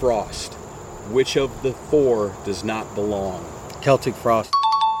Celtic Frost. Which of the 4 does not belong? Celtic Frost.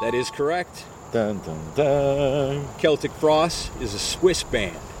 That is correct. Dun, dun, dun. Celtic Frost is a Swiss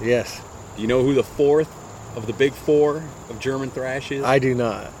band. Yes. Do you know who the 4th of the big 4 of German thrash is? I do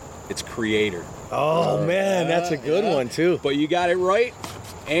not. It's Creator. Oh, man, that's a good one, too. But you got it right,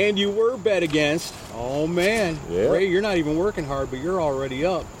 and you were bet against. Oh, man. Yeah. Ray, you're not even working hard, but you're already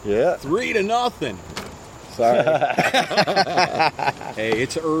up. Yeah. 3-0. Sorry. Hey,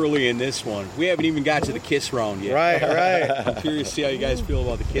 it's early in this one. We haven't even got to the kiss round yet. Right. I'm curious to see how you guys feel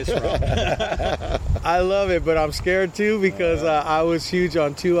about the kiss round. I love it, but I'm scared too because I was huge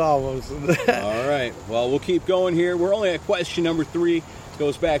on 2 albums. All right. Well, we'll keep going here. We're only at question number 3. It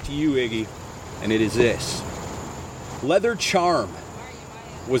goes back to you, Iggy, and it is this. Leather Charm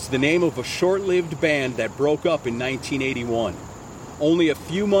was the name of a short-lived band that broke up in 1981. Only a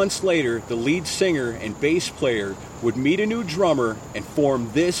few months later, the lead singer and bass player would meet a new drummer and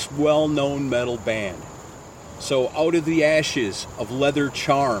form this well-known metal band. So out of the ashes of Leather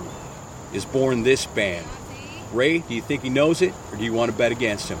Charm is born this band. Ray, do you think he knows it, or do you want to bet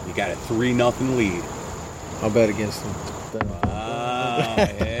against him? You got a 3-0 lead. I'll bet against him.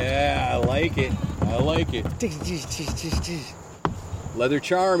 Yeah, I like it. Leather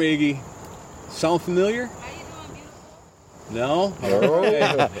Charm, Iggy. Sound familiar? No? All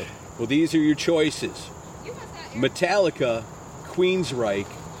right. Well, these are your choices. Metallica, Queensryche,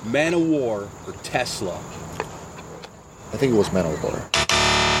 Manowar, or Tesla. I think it was Manowar.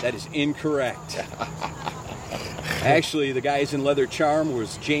 That is incorrect. Actually, the guys in Leather Charm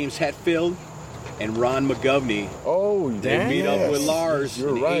was James Hetfield and Ron McGovney. Oh, They meet up with Lars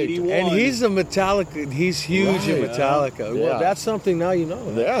You're in right. 81. And he's a Metallica. He's huge in Right. Metallica. Yeah. Well, that's something now you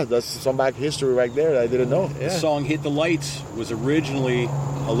know. Yeah, that's some back history right there that I didn't know. The song Hit the Lights was originally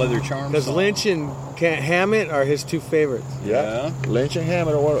a Leather Charm Because song. Lynch and Hammett are his two favorites. Yeah. Lynch and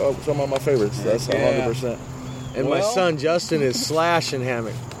Hammond are some of my favorites. That's Yeah. 100%. And my son Justin is Slash and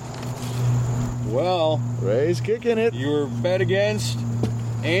Hammett. Well, Ray's kicking it. you were bet against,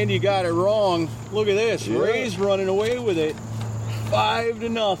 and you got it wrong. Look at this. Yeah. Ray's running away with it.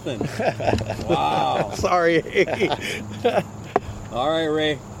 5-0. Wow. Sorry. All right,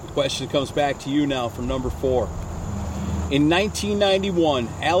 Ray. The question comes back to you now from number 4. In 1991,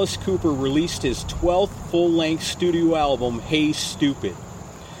 Alice Cooper released his 12th full-length studio album, Hey Stupid.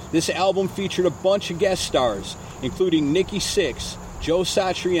 This album featured a bunch of guest stars, including Nikki Sixx, Joe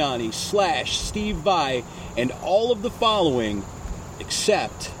Satriani, Slash, Steve Vai, and all of the following,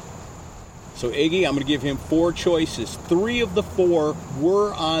 except... So, Iggy, I'm going to give him 4 choices. 3 of the 4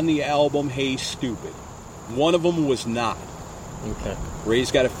 were on the album Hey Stupid. One of them was not. Okay.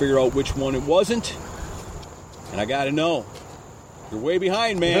 Ray's got to figure out which one it wasn't. And I got to know. You're way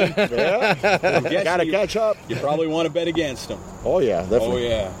behind, man. Yeah. Gotta catch up. You probably want to bet against him. Oh, yeah, Oh, definitely.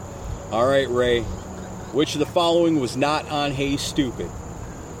 yeah. All right, Ray. Which of the following was not on Hey Stupid?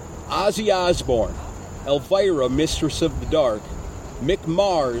 Ozzy Osbourne, Elvira, Mistress of the Dark, Mick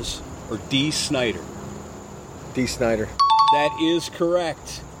Mars, or Dee Snider? D. Snyder. That is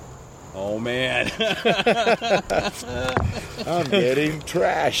correct. Oh, man. I'm getting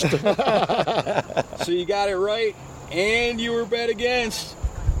trashed. So you got it right, and you were bet against.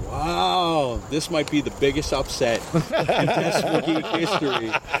 Wow, this might be the biggest upset in Decibel Geek history.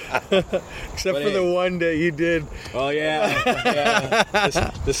 Except But for the hey. one that you did. Oh yeah.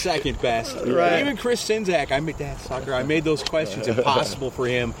 The second best. Right. Even Chris Sinzak, I made those questions impossible for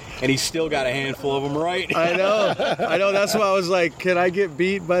him, and he's still got a handful of them right. I know. That's why I was like, can I get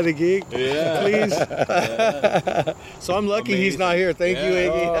beat by the geek? Yeah. Please. So I'm lucky he's not here. Thank you, Yeah.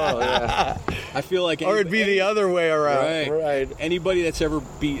 Iggy. Oh, yeah. I feel like Or it'd be the other way around. Right. Right. Anybody that's ever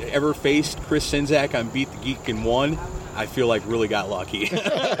faced Chris Sinzak on Beat the Geek and won, I feel like really got lucky.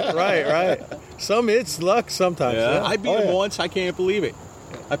 Right. It's luck sometimes. Yeah. I beat him once. I can't believe it.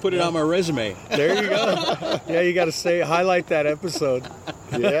 I put it on my resume. There you go. Yeah, you got to highlight that episode.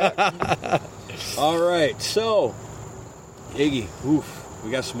 Yeah. All right, so Iggy,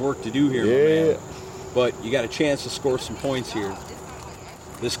 we got some work to do here, my Yeah. man. But you got a chance to score some points here.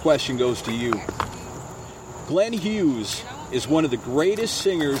 This question goes to you. Glenn Hughes is one of the greatest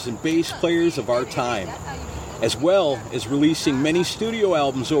singers and bass players of our time. As well as releasing many studio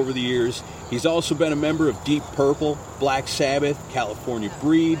albums over the years, he's also been a member of Deep Purple, Black Sabbath, California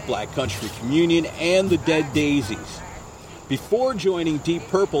Breed, Black Country Communion, and the Dead Daisies. Before joining Deep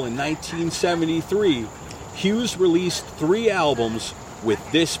Purple in 1973, Hughes released 3 albums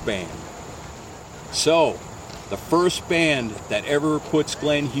with this band. So, the first band that ever puts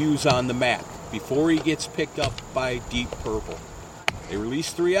Glenn Hughes on the map before he gets picked up by Deep Purple. They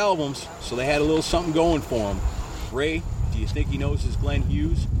released 3 albums, so they had a little something going for him. Ray, do you think he knows his Glenn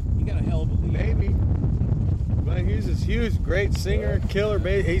Hughes? You got a hell of a lead. Maybe. Glenn Hughes is huge. Great singer, killer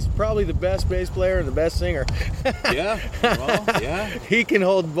bass. He's probably the best bass player and the best singer. Yeah, well, yeah. He can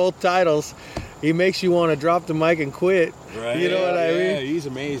hold both titles. He makes you want to drop the mic and quit. Right. You know what I Yeah, mean? he's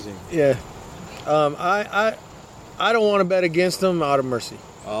amazing. Yeah. I don't want to bet against him out of mercy.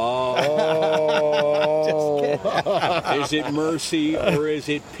 Oh, Oh. is it mercy or is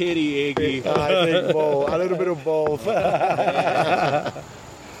it pity, Iggy? I think both. A little bit of both.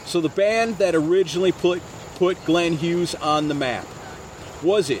 So the band that originally put Glenn Hughes on the map,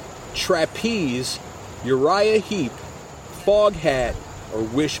 was it Trapeze, Uriah Heep, Foghat, or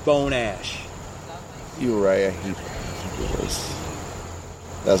Wishbone Ash? Uriah Heep.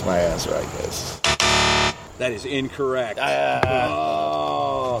 That's my answer, I guess. That is incorrect.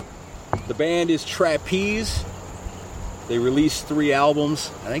 Oh. The band is Trapeze. They released 3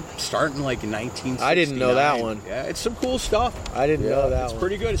 albums, I think, starting like in 1969. I didn't know that one. Yeah, it's some cool stuff. I didn't know that It's one.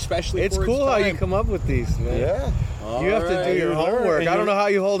 pretty good, especially It's for cool how its you time. come up with these, man. Yeah. You have to do your homework. I don't know how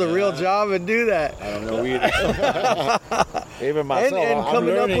you hold a real job and do that. I don't know either. Even myself. And I'm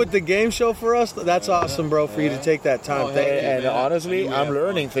coming learning. up with the game show for us, that's awesome, bro, for you to take that time. Oh, Thank you. And man. honestly, You I'm have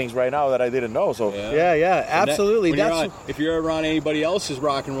learning things right now that I didn't know. So Yeah, absolutely. When That's if you're ever on anybody else's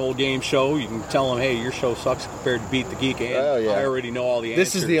rock and roll game show, you can tell them, hey, your show sucks compared to Beat the Geek, and Oh, yeah. I already know all the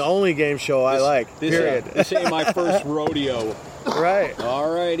answers. this is the only game show I like. Period. This ain't my first rodeo Right.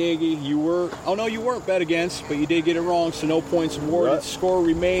 All right, Iggy, you weren't bet against, but you did get it wrong, so no points awarded. Right. Score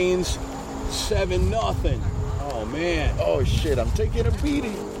remains 7-0. Oh, man. Oh, shit, I'm taking a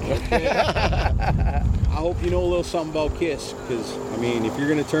beating. Okay. I hope you know a little something about Kiss, because, I mean, if you're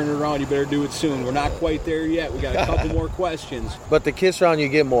going to turn it around, you better do it soon. We're not quite there yet. We got a couple more questions. But the kiss round, you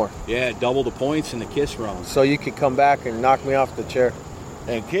get more. Yeah, double the points in the Kiss round. So you could come back and knock me off the chair.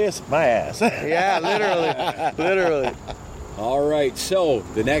 And kiss my ass. Yeah, literally. Literally. All right, so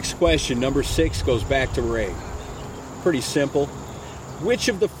the next question, number 6, goes back to Ray. Pretty simple. Which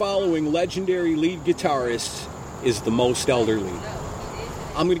of the following legendary lead guitarists is the most elderly?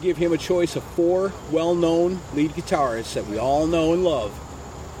 I'm going to give him a choice of 4 well-known lead guitarists that we all know and love.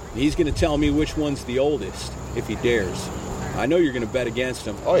 He's going to tell me which one's the oldest, if he dares. I know you're going to bet against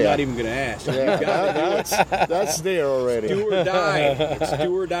him. Oh, I'm yeah. not even going to ask. Yeah, You gotta do it. that's there already. Do or die. It's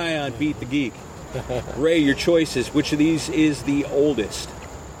do or die on Beat the Geek. Ray, your choices. Which of these is the oldest?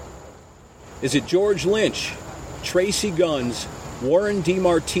 Is it George Lynch, Tracy Guns, Warren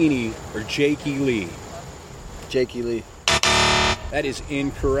DeMartini, or Jakey Lee? Jakey Lee. That is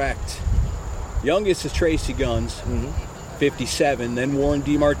incorrect. Youngest is Tracy Guns, 57. Then Warren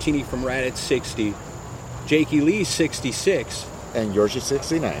DeMartini from Rat at 60. Jakey Lee, 66. And yours is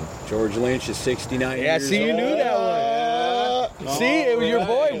 69. George Lynch is 69 Yeah, years see, you old. knew that one. See, your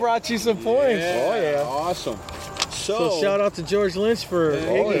boy brought you some points. Yeah, Oh, yeah. Awesome. So shout out to George Lynch for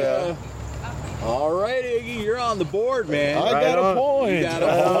Iggy. yeah. All right, Iggy, you're on the board, man. I Right got on. a point. You got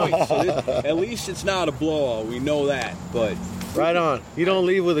a point. So at least it's not a blowout. We know that, but Right on. You don't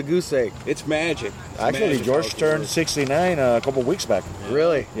leave with a goose egg. it's magic. It's Actually, magic George how it turned goes. 69 a couple weeks back.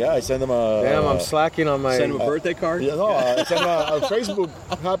 Really? Yeah, I sent him a... Damn, I'm slacking on my... Send him a birthday card. Yeah, no, I sent him a Facebook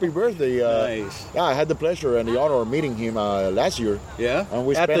happy birthday. Nice. Yeah, I had the pleasure and the honor of meeting him last year. Yeah. And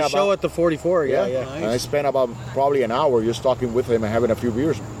we at spent the about, show at the 44, yeah. Nice. And I spent about probably an hour just talking with him and having a few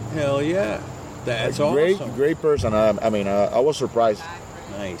beers. Hell yeah. That's Great, awesome. great person. I was surprised.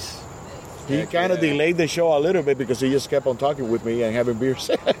 Nice. He Heck kind of yeah. delayed the show a little bit because he just kept on talking with me and having beers.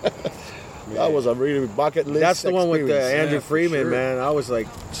 That was a really bucket list. That's the one with experience. Andrew Yeah, for Freeman, sure. man. I was like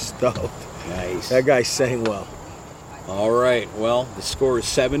stoked. Nice. That guy sang well. All right. Well, the score is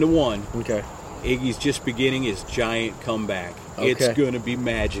 7-1. Okay. Iggy's just beginning his giant comeback. It's Okay. going to be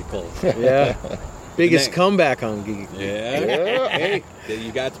magical. Yeah. Biggest Next. comeback on Geek. Yeah. Hey,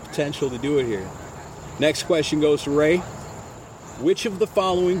 you got the potential to do it here. Next question goes to Ray. Which of the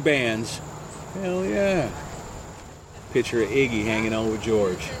following bands? Hell yeah. Picture of Iggy hanging out with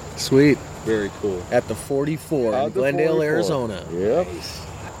George. Sweet. Very cool. At the 44 At in the Glendale, 44. Arizona. Yep. Nice.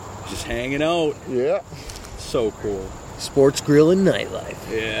 Just hanging out. Yeah. So cool. Sports grill and nightlife.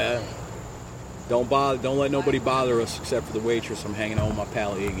 Yeah. Don't let nobody bother us except for the waitress. I'm hanging out with my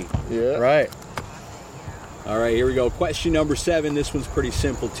pal Iggy. Yeah. Right. All right, here we go. Question number 7. This one's pretty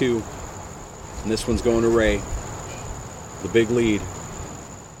simple too. And this one's going to Ray. The big lead.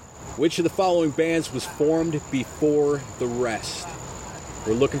 Which of the following bands was formed before the rest?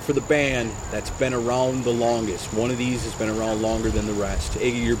 We're looking for the band that's been around the longest. One of these has been around longer than the rest.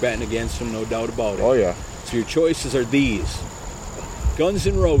 Iggy, you're betting against them, no doubt about it. Oh, yeah. So your choices are these. Guns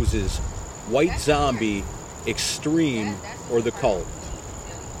N' Roses, White Zombie, Extreme, or The Cult.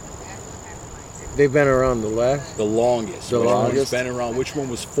 They've been around the last. The longest. The Which one's longest. been around? Which one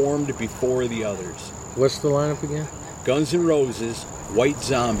was formed before the others? What's the lineup again? Guns N' Roses, White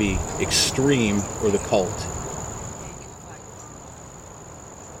Zombie, Extreme, or The Cult?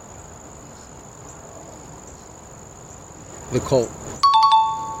 The Cult.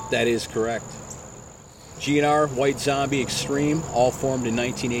 That is correct. GNR, White Zombie, Extreme, all formed in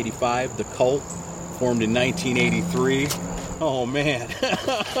 1985. The Cult, formed in 1983. Oh, man.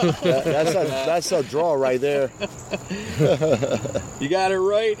 That's a draw right there. You got it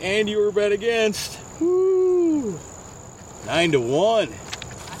right, and you were bet against. Woo! 9-1. 9-1,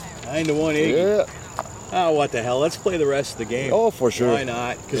 Iggy. Yeah. Oh, what the hell? Let's play the rest of the game. Oh, for sure. Why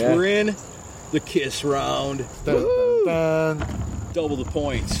not? Because Yeah. we're in the Kiss round. Dun, dun, dun. Double the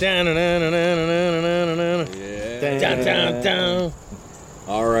points. Dun, dun, dun, dun, dun, dun, dun, dun, dun. Yeah. Dun, dun, dun.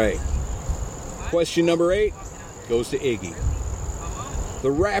 All right. Question number 8 goes to Iggy. The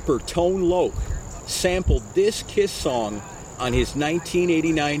rapper Tone Loc sampled this Kiss song on his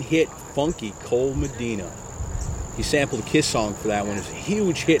 1989 hit Funky Cold Medina. He sampled a Kiss song for that one. It was a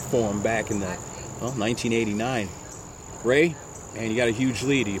huge hit for him back in the 1989. Ray, man, you got a huge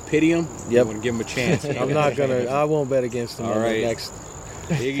lead. Do you pity him? Yep. You want to give him a chance? I'm not gonna. I won't bet against them All on right. the next.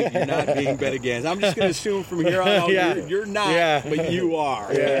 Iggy, you're not being bet against. I'm just going to assume from here on out Yeah. you're not, Yeah. but you are.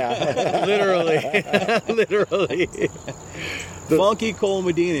 Yeah. Literally, literally. Funky Cold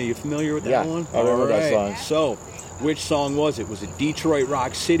Medina. You familiar with that Yeah, one? I remember that All right. song. So, Which song was it? Was it Detroit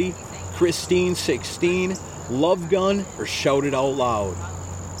Rock City, Christine 16, Love Gun, or Shout It Out Loud?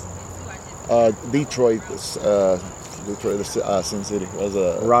 Detroit, Sin City. Was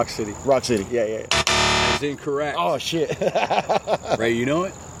Rock City. Rock City. Yeah. That's incorrect. Oh, shit. Ray, you know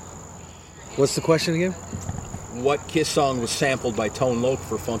it? What's the question again? What Kiss song was sampled by Tone Loc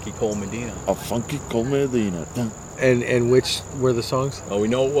for Funky Cole Medina? A Funky Cole Medina. And which were the songs? Oh, we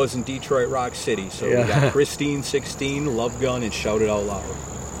know it wasn't Detroit Rock City, so we got Christine 16, Love Gun, and Shout It Out Loud.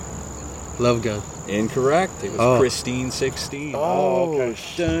 Love Gun. Incorrect. It was Christine 16. Oh, okay.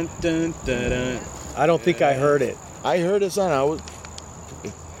 Dun, dun, dun, dun. I don't think I heard it. I heard it, son.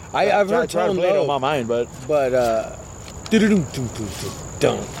 I've heard Tone Tone Loc on Loc, my mind, but the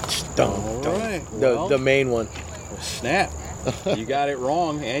main one. Well, snap. You got it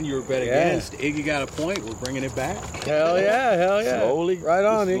wrong, and you were bet against. Iggy got a point. We're bringing it back. Hell yeah. Slowly, right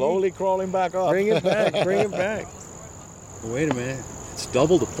on, Iggy. slowly crawling back up. Bring it back. Wait a minute. It's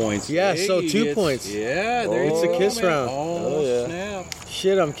double the points. Yeah, Iggy so 2 gets- points. Yeah, there It's you a go, kiss man. round. Oh, yeah. snap.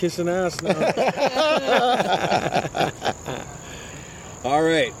 Shit, I'm kissing ass now. All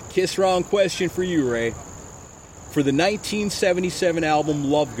right, kiss round question for you, Ray. For the 1977 album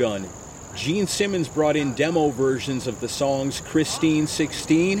Love Gun, Gene Simmons brought in demo versions of the songs Christine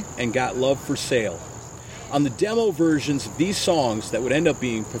 16 and Got Love for Sale. On the demo versions of these songs that would end up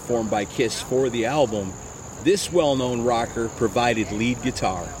being performed by Kiss for the album, this well-known rocker provided lead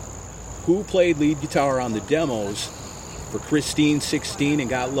guitar. Who played lead guitar on the demos for Christine 16 and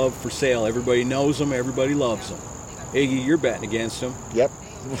Got Love for Sale? Everybody knows them, everybody loves them. Iggy, you're betting against them. Yep.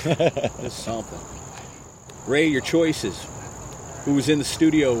 That's something. Ray, your choices. Who was in the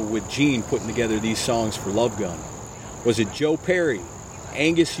studio with Gene putting together these songs for Love Gun? Was it Joe Perry,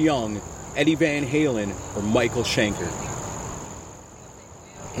 Angus Young, Eddie Van Halen, or Michael Schenker?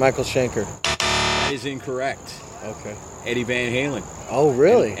 Michael Schenker. That is incorrect. Okay. Eddie Van Halen. Oh,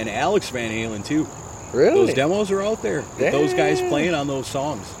 really? And Alex Van Halen, too. Really? Those demos are out there. With those guys playing on those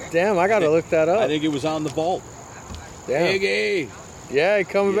songs. Damn, I got to look that up. I think it was on the vault. Damn. Iggy. Yeah,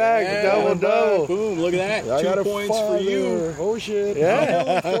 coming back. Double. Boom, look at that. I got 2 a points for you. Oh, shit.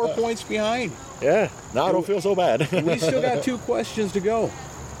 Yeah. 4 points behind. Yeah. Now I don't feel so bad. We still got 2 questions to go.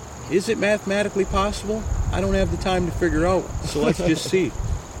 Is it mathematically possible? I don't have the time to figure out, so let's just see.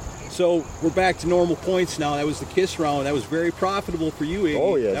 So we're back to normal points now. That was the kiss round. That was very profitable for you, Iggy.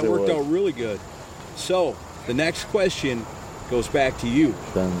 Oh, yes, that it worked was. out really good. So the next question goes back to you.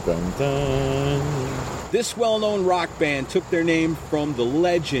 Dun, dun, dun. This well-known rock band took their name from the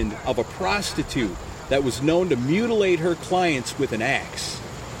legend of a prostitute that was known to mutilate her clients with an axe.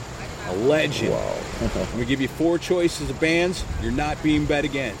 A legend. Wow. I'm going to give you 4 choices of bands you're not being bet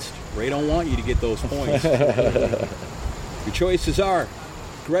against. Ray don't want you to get those points. Your choices are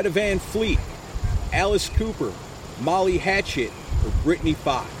Greta Van Fleet, Alice Cooper, Molly Hatchet, or Brittany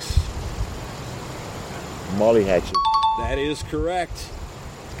Fox. Molly Hatchet. That is correct.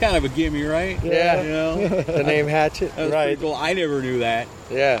 Kind of a gimme, right? Yeah. You know? The name Hatchet. That was pretty cool. I never knew that.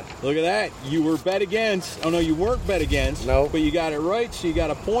 Yeah. Look at that. You were bet against. Oh, no, you weren't bet against. No. But you got it right, so you got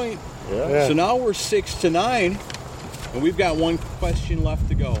a point. Yeah. So now we're 6-9, and we've got 1 question left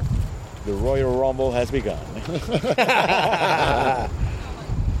to go. The Royal Rumble has begun.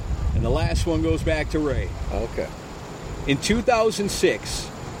 And the last one goes back to Ray. Okay. In 2006,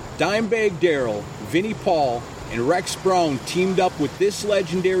 Dimebag Darrell, Vinnie Paul, and Rex Brown teamed up with this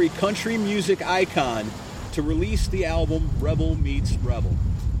legendary country music icon to release the album Rebel Meets Rebel.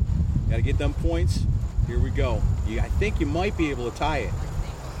 Gotta get them points. Here we go. I think you might be able to tie it.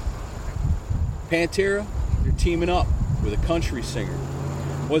 Pantera, you're teaming up with a country singer.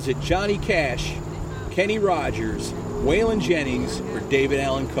 Was it Johnny Cash, Kenny Rogers, Waylon Jennings, or David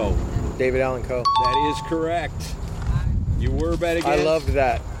Allan Coe? David Allan Coe. That is correct. You were bet against. I loved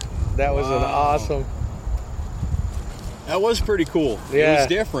that. That was an awesome. That was pretty cool. Yeah. It was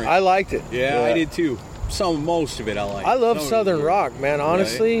different. I liked it. Yeah, I did too. Most of it I like. I love Southern rock, man.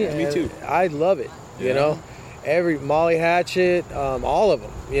 Honestly, Yeah, me too. I love it. Yeah. You know, every Molly Hatchet, all of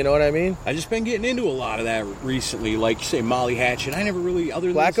them. You know what I mean? I just been getting into a lot of that recently. Like you say, Molly Hatchet. I never really other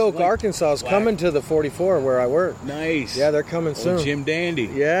than Black Oak, like, Arkansas is coming to the 44 where I work. Nice. Yeah, they're coming Old soon. Jim Dandy.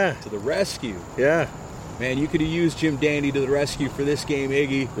 Yeah, To the rescue. yeah. Man, you could have used Jim Dandy to the rescue for this game,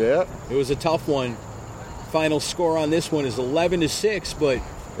 Iggy. Yeah. It was a tough one. Final score on this one is 11-6, but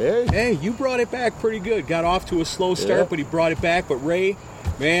Hey. hey, you brought it back pretty good. Got off to a slow start, Yeah. but he brought it back. But Ray,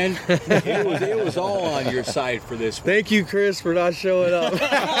 Man, it was all on your side for this one. Thank you, Chris, for not showing up.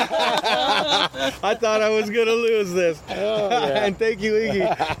 I thought I was going to lose this. And thank you, Iggy.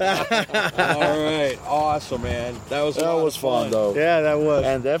 All right. Awesome, man. That was fun, though. Yeah, that was.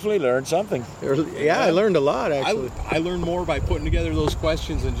 And definitely learned something. Yeah, I learned a lot, actually. I learned more by putting together those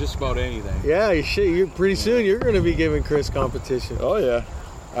questions than just about anything. Yeah, shit. Pretty soon you're going to be giving Chris competition. Oh, yeah.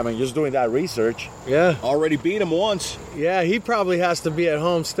 I mean, just doing that research. Yeah. Already beat him once. Yeah, he probably has to be at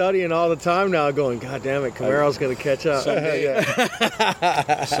home studying all the time now going, God damn it, Camaro's going to catch up. Someday,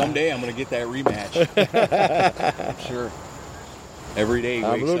 someday I'm going to get that rematch. Sure. Every day.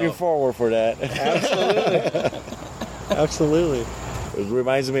 I'm looking forward for that. Absolutely. It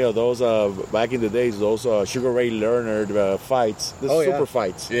reminds me of those, back in the days, those Sugar Ray Leonard fights. The super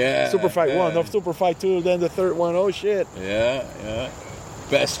fights. Yeah. Super fight 1, the super fight 2, then the third one. Oh, shit. Yeah.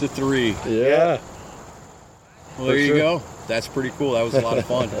 Best of 3. Yeah. Well, there you go. That's pretty cool. That was a lot of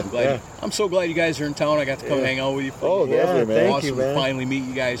fun. I'm so glad you guys are in town. I got to come hang out with you. Definitely, man. Thank you, man. To finally meet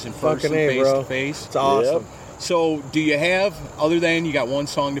you guys in person, face to face. It's awesome. Yep. So, do you have, other than you got one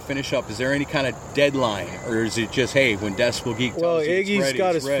song to finish up, is there any kind of deadline? Or is it just, hey, when Decibel Geek tells you it's ready, Iggy's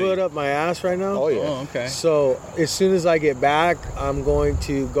got his foot up my ass right now. Oh, yeah. Oh, okay. So, as soon as I get back, I'm going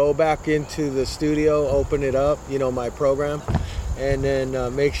to go back into the studio, open it up, my program, and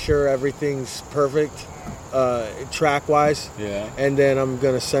then make sure everything's perfect track-wise. Yeah. And then I'm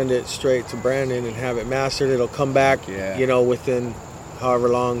going to send it straight to Brandon and have it mastered. It'll come back, within however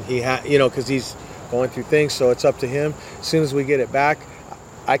long he because he's going through things, so it's up to him. As soon as we get it back,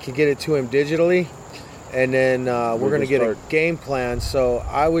 I can get it to him digitally, and then we're going to get a game plan. So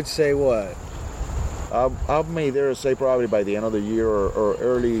I would say what? I'll be there, say probably by the end of the year or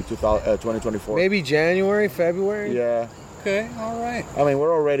early 2024. Maybe January, February? Yeah. Okay, all right. I mean,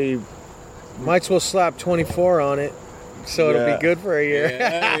 we're already... Might as well slap 24 on it, so it'll be good for a year.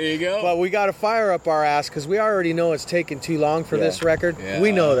 Yeah, there you go. But we got to fire up our ass, because we already know it's taken too long for this record. Yeah.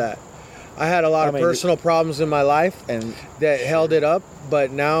 We know that. I had a lot of personal problems in my life that held it up,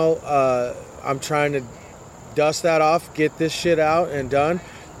 but now I'm trying to dust that off, get this shit out and done.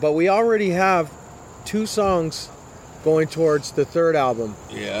 But we already have 2 songs going towards the 3rd album.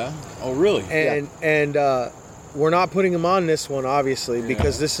 Yeah. Oh, really? And we're not putting them on this one, obviously,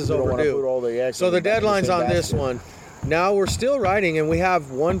 because this is overdue. So the deadline's on this one. Now we're still writing, and we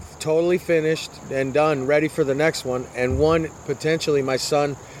have one totally finished and done, ready for the next one, and one potentially my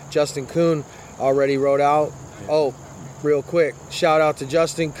son Justin Kuhn already wrote out. Oh, real quick, shout out to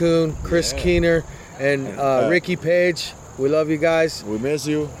Justin Kuhn, Chris Keener, and Ricky Page. We love you guys. We miss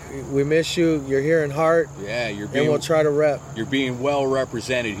you. We miss you. You're here in heart. Yeah, and we'll try to rep. You're being well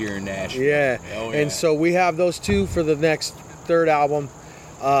represented here in Nashville. Yeah. Oh, yeah. And so we have those 2 for the next 3rd album.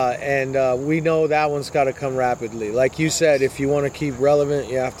 And we know that one's got to come rapidly. Like you said, if you want to keep relevant,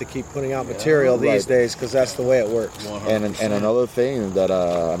 you have to keep putting out material these days, because that's the way it works. 100%. And another thing that,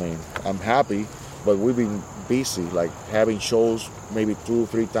 I'm happy, but we've been busy, like having shows maybe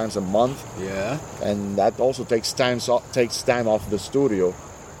 2-3 times a month. Yeah. And that also takes time off the studio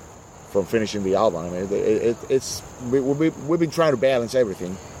from finishing the album. I mean, we've been trying to balance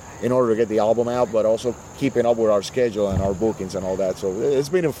everything in order to get the album out, but also keeping up with our schedule and our bookings and all that. So it's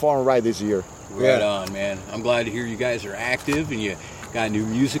been a fun ride this year. Right on, man. I'm glad to hear you guys are active and you got new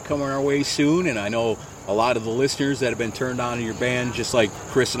music coming our way soon. And I know a lot of the listeners that have been turned on to your band, just like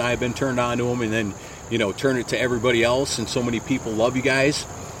Chris and I have been turned on to them, and then, turn it to everybody else. And so many people love you guys.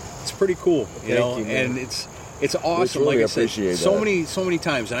 It's pretty cool, you know, and it's awesome. Really, like I said, so that. many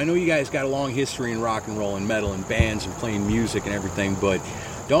times. And I know you guys got a long history in rock and roll and metal and bands and playing music and everything, but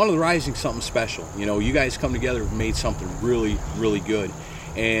Dawn of the Rising, something special. You guys come together and made something really, really good.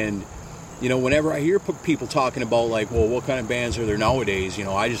 And, whenever I hear people talking about, like, well, what kind of bands are there nowadays?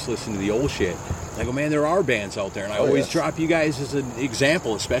 I just listen to the old shit. I go, man, there are bands out there. And I always drop you guys as an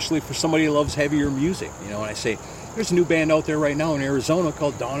example, especially for somebody who loves heavier music. And I say, there's a new band out there right now in Arizona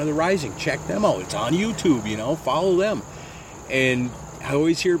called Dawn of the Rising. Check them out. It's on YouTube, follow them. And I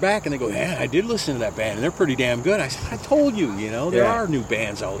always hear back, and they go, yeah, I did listen to that band, and they're pretty damn good. I said, I told you, there are new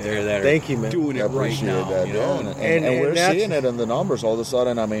bands out there that are doing it right now. That, And we're seeing it in the numbers all of a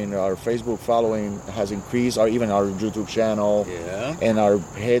sudden. I mean, our Facebook following has increased, or even our YouTube channel, and our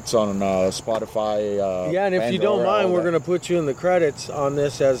hits on Spotify. And if you don't mind, we're going to put you in the credits on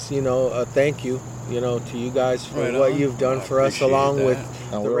this as, a thank you. to you guys for Right what on. you've done I for us, appreciate along that. with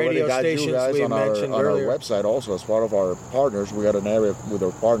And the we already radio got you stations guys we on our mentioned on earlier. our website also as part of our partners. We got an area with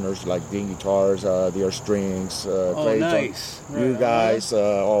our partners like Dean Guitars, DR Strings, Clayton. Nice. Right You on. guys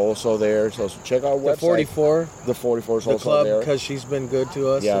are also there. So check out our The website. 44, The 44 is the also club, there. because she's been good to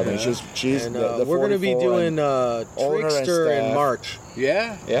us. Yeah, I and, mean, she's and, the we're going to be 44 doing owner and Trickster in staff. March.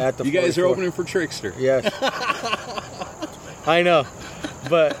 Yeah? Yeah. At the You guys are 44. opening for Trickster. Yes. I know.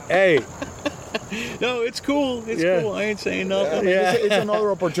 But, hey, No, it's cool. It's Yeah. cool. I ain't saying I nothing. mean, Yeah. it's another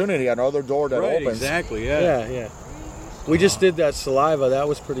opportunity, another door that Right, opens. exactly, yeah. We just did that Saliva. That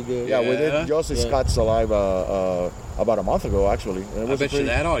was pretty good. Yeah, we Yeah. did Josie Yeah. Scott's Saliva about a month ago, actually. And it I was a bet you pretty-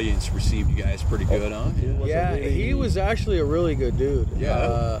 that audience received you guys pretty good, huh? Yeah. Yeah, he was actually a really good dude.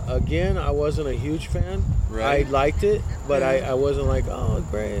 Yeah. Again, I wasn't a huge fan. Right. I liked it, but I wasn't like, oh,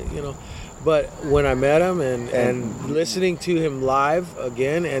 great, But when I met him and listening to him live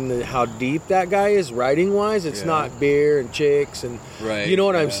again and how deep that guy is writing-wise, it's Yeah. not beer and chicks and Right, you know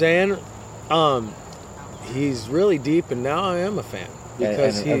what I'm yeah. saying? He's really deep, and now I am a fan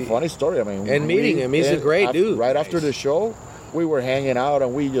because and funny story. I mean, and meeting him, he's a great dude. Right after the show, we were hanging out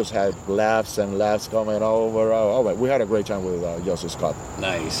and we just had laughs and laughs coming over. Oh, man, we had a great time with Josie Scott.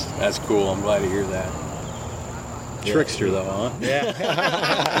 Nice. That's cool. I'm glad to hear that. Trickster, though, huh? Yeah.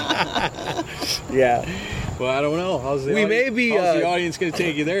 Yeah. Well, I don't know. How's the We audience, may be, how's the audience going to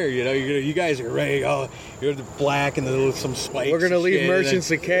take you there? You guys are ready. Oh, you're the black and some spikes. We're gonna and leave shit, and Merchants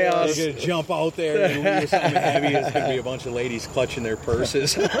then, of Chaos. You're going to jump out there and leave something heavy. It's going to be a bunch of ladies clutching their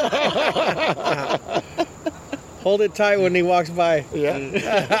purses. Hold it tight when he walks by. Yeah.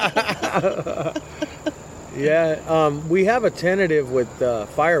 Yeah. We have a tentative with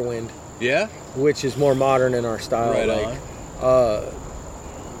Firewind, Yeah? which is more modern in our style. Right on.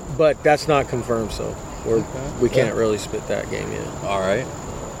 But that's not confirmed, so we can't really spit that game yet. All right.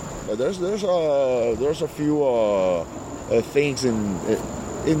 But there's a few things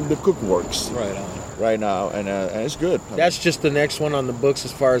in the cook works Right on. right now, and it's good. That's just the next one on the books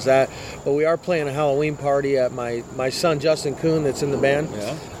as far as that. But we are playing a Halloween party at my son Justin Kuhn that's in the band.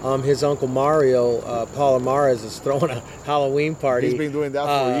 Yeah. His uncle Mario Palomares is throwing a Halloween party. He's been doing that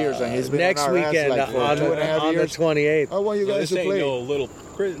for years, and he's been next on our ass, weekend like, for on 2.5 the years. 28th. I want you So guys this to ain't play. no little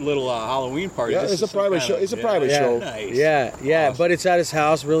Halloween party. Yeah, This it's is a some private kind show. of- It's a private Yeah. show. Nice. Yeah, Awesome. but it's at his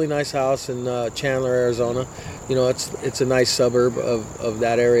house, really nice house in Chandler, Arizona. It's a nice suburb of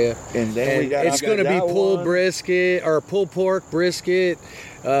that area. And then we got it's going to be that pulled one. brisket or pulled pork brisket.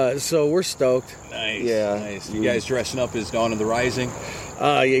 So we're stoked. Nice. Yeah. Nice. You guys dressing up as Dawn of the Rising?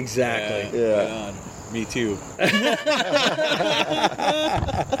 Exactly. Yeah. Right on. Me too.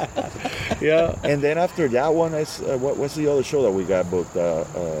 Yeah. And then after that one, is what's the other show that we got booked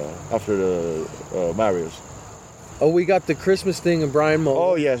after the Mario's? Oh, we got the Christmas thing in Brian Mo.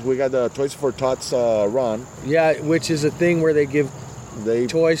 Oh yes, we got the Toys for Tots run. Yeah, which is a thing where they give They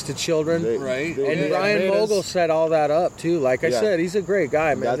toys to children. Right. And Yeah. Brian made us- Mogul set all that up too. Like I Yeah. said, he's a great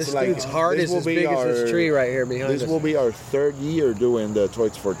guy, man. That's This like- dude's heart this is will as be big as this our- tree right here behind This us. will be our third year doing the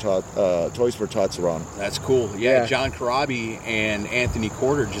Toys for Tots run. That's cool. Yeah, John Karabi and Anthony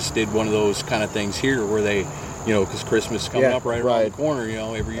Corder just did one of those kind of things here where they, because Christmas is coming Yeah. up right around the corner,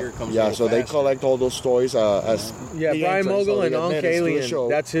 every year it comes a Yeah, little so they faster. collect all those toys as Yeah, the Brian entrance, Mogul so and they On get minutes to the Kalian. show.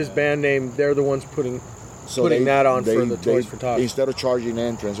 That's his band name. They're the ones putting So that on for the Toys for Tots. Instead of charging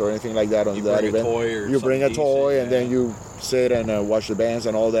entrance or anything like that on You that bring a event, toy or you bring a something toy decent, and then you sit and watch the bands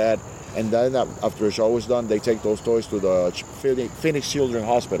and all that. And then after the show is done, they take those toys to the Phoenix Children's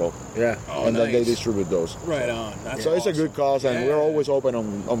Hospital, Yeah. Oh, and then they nice. distribute those. Right on. That's So it's a awesome. good cause, and Yeah. we're always open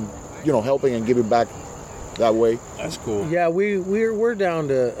on helping and giving back that way. That's cool. Yeah, we're down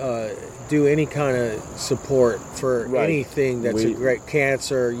to do any kind of support for Right. anything that's We- a great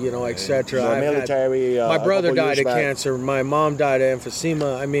cancer, etc. The I've had- military. my a brother couple died years of back. cancer. My mom died of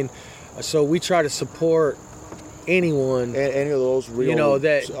emphysema. I mean, so we try to support anyone Any of those real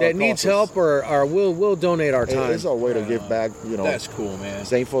that needs causes. help or we'll donate our time. It's a way to give back. That's cool, man.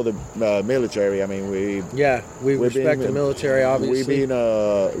 Same for the military. I mean, we we we've respect been- the military, obviously. We've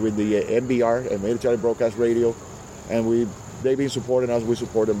been with the MBR, Military Broadcast Radio, and they've been supporting us. We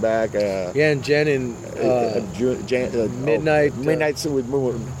support them back. Yeah, and Jen and Midnight, Midnights with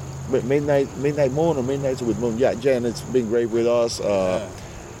Moon, Midnight Moon or Midnights with Moon. Yeah, Jen, it's been great with us.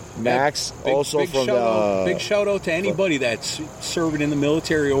 Max, also from big shout out to anybody that's serving in the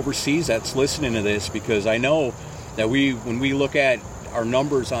military overseas that's listening to this, because I know that when we look at our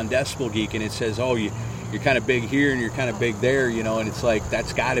numbers on Decibel Geek and it says, oh, you're kind of big here and you're kind of big there, and it's like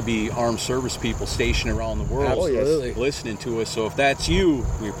that's got to be armed service people stationed around the world Absolutely. listening to us. So if that's you,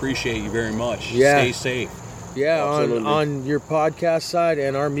 we appreciate you very much. Yeah. Stay safe. Yeah, Absolutely. on your podcast side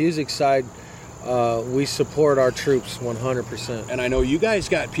and our music side, we support our troops 100%. And I know you guys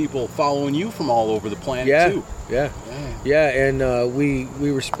got people following you from all over the planet too. Yeah, and we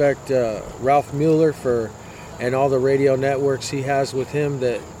respect Ralph Mueller and all the radio networks he has with him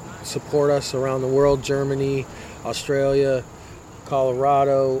that support us around the world: Germany, Australia,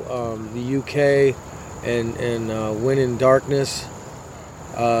 Colorado, the UK, and Win in Darkness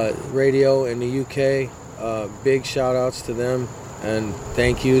radio in the UK. Big shout outs to them and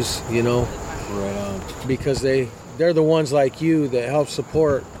thank yous, you know, right on. Because they're the ones like you that help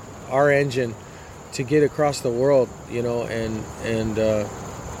support our engine to get across the world, you know, and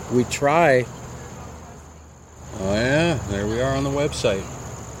we try. Oh yeah, there we are on the website.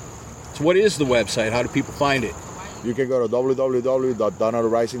 So what is the website? How do people find it? You can go to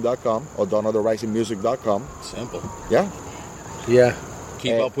www.donotherrising.com or donotherrisingmusic.com. Simple. Yeah.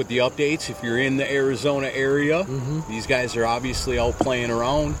 Keep up with the updates if you're in the Arizona area. Mm-hmm. These guys are obviously out playing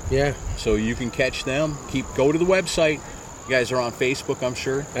around. Yeah. So you can catch them. Go to the website. You guys are on Facebook, I'm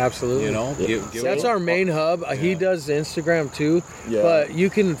sure. Absolutely. You know, that's our main hub. Yeah. He does Instagram too. Yeah. But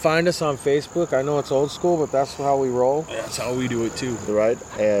you can find us on Facebook. I know it's old school, but that's how we roll. That's how we do it too. Right.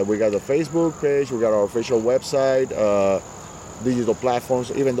 We got the Facebook page. We got our official website, digital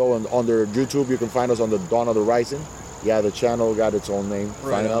platforms. Even though under YouTube, you can find us on the Dawn of the Rising. Yeah, the channel got its own name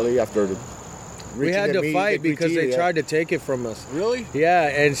finally after the. We had to fight because they tried to take it from us. Really? Yeah,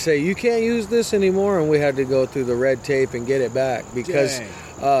 and say you can't use this anymore, and we had to go through the red tape and get it back because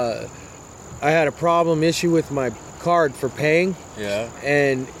I had a issue with my card for paying. Yeah.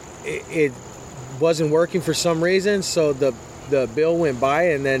 And it wasn't working for some reason, so the bill went by,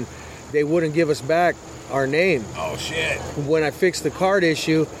 and then they wouldn't give us back our name. Oh shit! When I fixed the card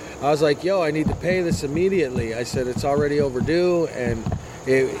issue, I was like, "Yo, I need to pay this immediately." I said it's already overdue, and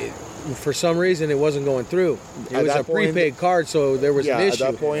for some reason, it wasn't going through. It was a prepaid card, so there was an issue.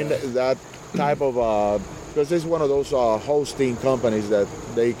 At that point, that type of because it's one of those hosting companies that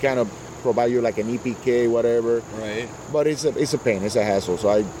they kind of provide you like an EPK, whatever. Right. But it's a pain. It's a hassle. So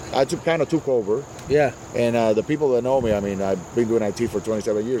I took over. Yeah. And the people that know me, I mean, I've been doing IT for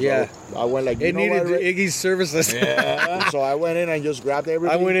 27 years. Yeah. So I went like, it needed Iggy's services. Yeah. So I went in and just grabbed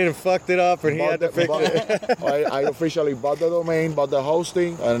everything. I went in and fucked it up, and he had to fix it. I officially bought the domain, bought the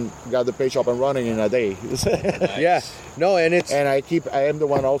hosting, and got the page up and running in a day. Nice. Yeah. No, and it's... And I am the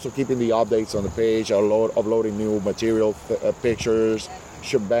one also keeping the updates on the page, uploading new material, pictures,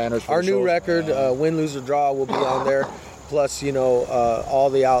 banners. For our new shows. record, Win, Lose, or Draw, will be on there. Plus, you know, all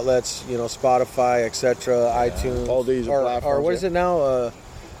the outlets, you know, Spotify, etc., iTunes. All these platforms. Or what is it now?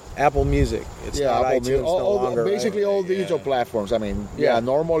 Apple Music. It's not Apple iTunes Music. no longer. Basically, all digital platforms. I mean,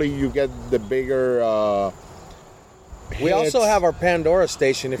 normally you get the bigger. We also have our Pandora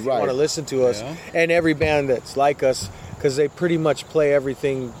station if you want to listen to us, and every band that's like us, because they pretty much play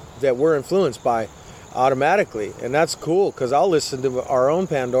everything that we're influenced by automatically, and that's cool because I'll listen to our own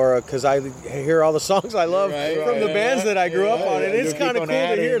Pandora because I hear all the songs I love from the bands that I grew up on, and it's kind of cool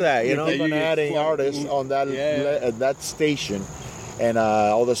to hear that, you know. Keep on adding artists on that station, and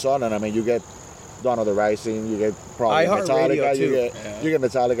all of a sudden, I mean, you get Dawn of the Rising, you get probably Metallica, you get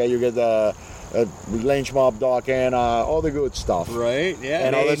Metallica, you get Lynch Mob Doc, and all the good stuff. Right, yeah.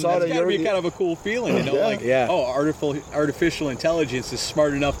 And all of a sudden, it's got to be kind of a cool feeling, you know, artificial intelligence is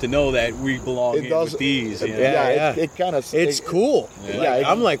smart enough to know that we belong with these. You know? It kind of... It's cool.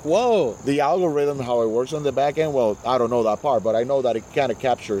 I'm like, whoa. The algorithm, how it works on the back end, well, I don't know that part, but I know that it kind of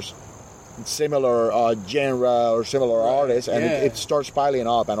captures similar genre or similar artists, and it starts piling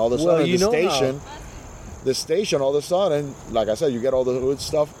up, and all of a sudden the station, all of a sudden, like I said, you get all the good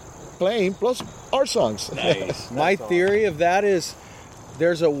stuff playing plus our songs. Nice. My theory of that is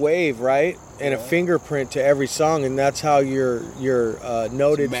there's a wave, right, and a fingerprint to every song, and that's how you're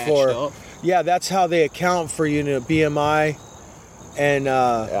noted for. Up. Yeah, that's how they account for you know BMI and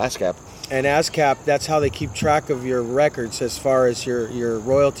ASCAP. And ASCAP. That's how they keep track of your records as far as your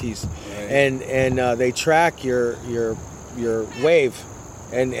royalties, and they track your wave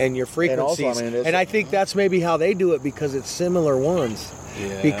and your frequencies. And, also, I think that's maybe how they do it because it's similar ones.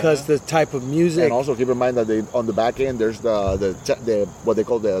 Yeah. Because the type of music, and also keep in mind that on the back end there's the what they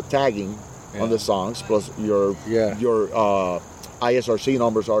call the tagging on the songs, plus your ISRC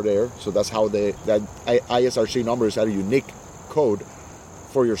numbers are there, so that's how that ISRC numbers have a unique code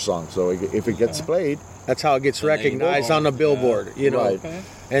for your song. So if it gets played, that's how it gets recognized on the billboard, you know,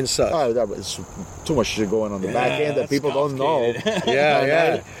 and such. It's too much shit going on the back end that people don't know.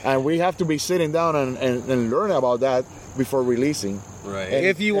 And we have to be sitting down and learn about that before releasing. Right.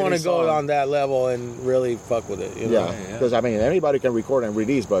 If you want to go on that level and really fuck with it, you know? Because I mean anybody can record and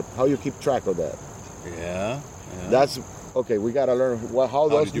release, but how you keep track of that? Yeah. That's okay, we got to learn how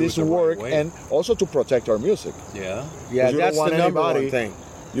does this work, and also to protect our music. Yeah. Yeah, that's the number one thing.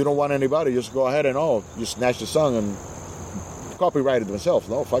 You don't want anybody just go ahead and you snatch the song and copyright it themselves.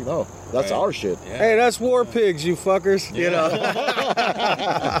 No, fuck no. That's our shit. Yeah. Hey, that's War Pigs, you fuckers.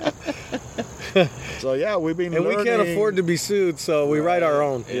 Yeah. You know. So yeah, we've been learning. We can't afford to be sued, so we write our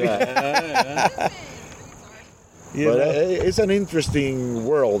own. Yeah. But it's an interesting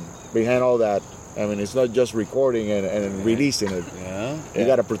world behind all that. I mean, it's not just recording and releasing it. Yeah. You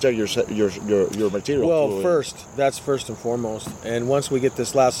got to protect your material. Well, that's first and foremost. And once we get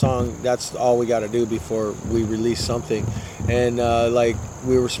this last song, that's all we got to do before we release something. And like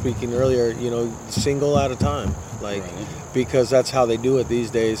we were speaking earlier, you know, single at a time, like because that's how they do it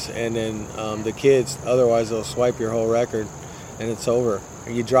these days. And then the kids, otherwise they'll swipe your whole record, and it's over.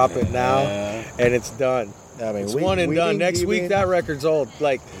 And you drop it now, and it's done. I mean, it's one and done. Next week, that record's old.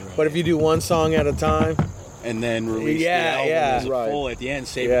 Like, but if you do one song at a time, and then release the album as a full at the end,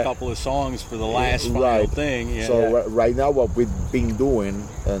 save a couple of songs for the last final thing. Yeah. So right now, what we've been doing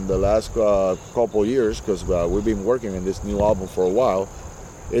in the last couple years, because we've been working on this new album for a while,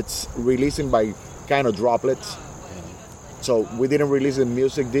 it's releasing by kind of droplets. So we didn't release the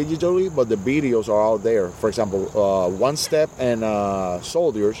music digitally, but the videos are out there. For example, One Step and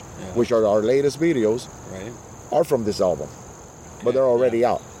Soldiers, which are our latest videos, are from this album, but they're already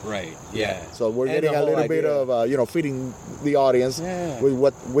out. Right. Yeah. So we're getting a little bit of feeding the audience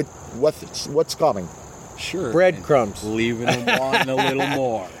with what's coming. Sure. Breadcrumbs, leaving them wanting a little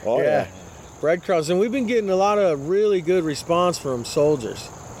more. Oh yeah. Breadcrumbs, and we've been getting a lot of really good response from Soldiers.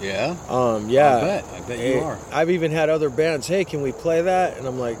 Yeah? Yeah. I bet you are. I've even had other bands, hey, can we play that? And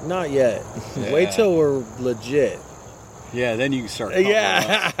I'm like, not yet. Wait till we're legit. Yeah, then you can start.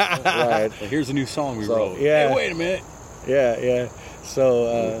 Yeah. Right. Here's a new song we wrote. Yeah. Hey, wait a minute. Yeah.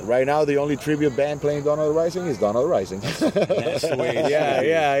 So right now, the only tribute band playing Dawn of the Rising is Dawn of the Rising. That's the way it is.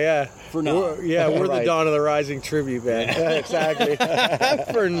 Yeah. For now. We're the Dawn of the Rising tribute band. Exactly.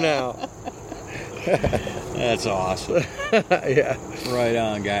 For now. That's awesome. Yeah. Right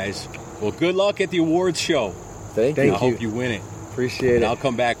on, guys. Well, good luck at the awards show. Thank you. I hope you win it. Appreciate it. I'll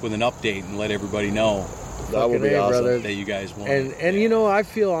come back with an update and let everybody know. That would be awesome. Brother. That you guys won. And you know, I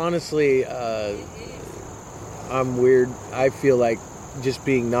feel honestly, I'm weird. I feel like just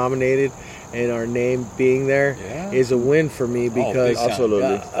being nominated and our name being there is a win for me because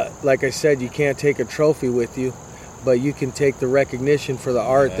absolutely. Like I said, you can't take a trophy with you, but you can take the recognition for the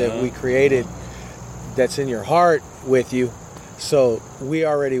art that we created that's in your heart with you. So we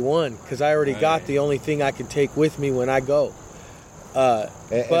already won because I already got the only thing I can take with me when I go.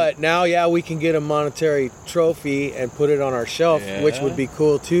 But now, we can get a monetary trophy and put it on our shelf, which would be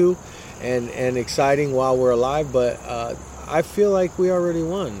cool too, and exciting while we're alive. But I feel like we already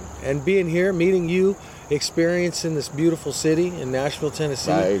won. And being here, meeting you, experiencing this beautiful city in Nashville,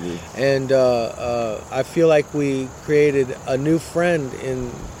 Tennessee, I agree. And I feel like we created a new friend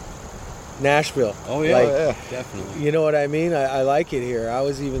in Nashville. Oh yeah, definitely. You know what I mean? I like it here. I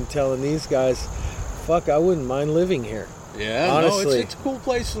was even telling these guys, fuck, I wouldn't mind living here. Yeah, honestly, it's a cool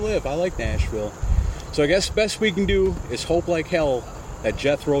place to live. I like Nashville. So I guess the best we can do is hope like hell that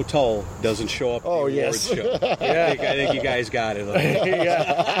Jethro Tull doesn't show up at the awards show. I think you guys got it.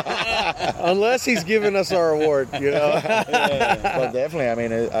 Unless he's giving us our award, you know. But definitely, I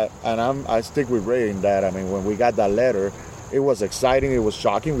mean, I stick with Ray in that. I mean, when we got that letter, it was exciting. It was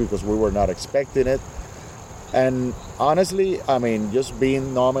shocking because we were not expecting it. And honestly, I mean, just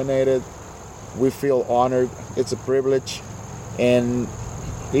being nominated, we feel honored. It's a privilege. And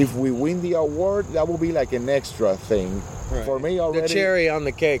if we win the award, that will be like an extra thing for me already. The cherry on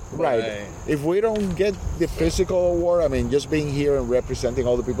the cake. Right. If we don't get the physical award, I mean, just being here and representing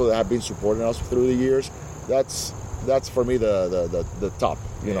all the people that have been supporting us through the years, that's for me the top.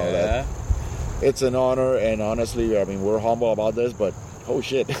 You know, that it's an honor. And honestly, I mean, we're humble about this, but oh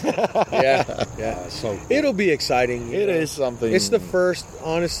shit. Yeah. So cool. It'll be exciting. It is something. It's the first,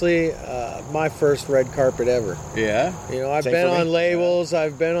 honestly, my first red carpet ever. Yeah. You know, I've been on labels,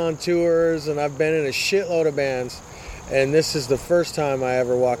 I've been on tours, and I've been in a shitload of bands. And this is the first time I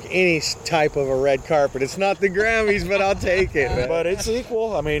ever walk any type of a red carpet. It's not the Grammys, but I'll take it, man. But it's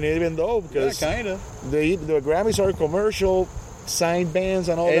equal. I mean, even though, because kind of the Grammys are commercial, signed bands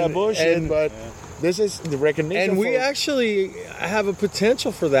and all that bullshit, but this is the recognition. And we actually have a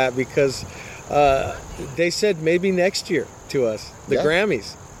potential for that because they said maybe next year to us, the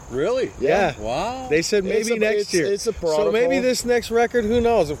Grammys. Really? Yeah. Wow. They said maybe next year. It's a protocol. So maybe this next record, who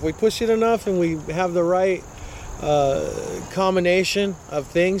knows? If we push it enough and we have the right combination of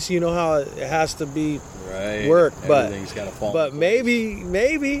things, you know how it has to be work. Everything's got to fall. But maybe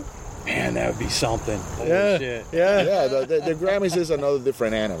Man, that would be something. Holy Yeah, shit. yeah. Yeah, the Grammys is another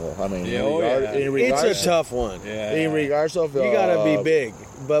different animal. I mean, in regards, It's a tough one. Yeah. in regards of You gotta be big,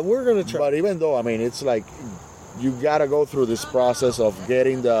 but we're gonna try. But even though, I mean, it's like you gotta go through this process of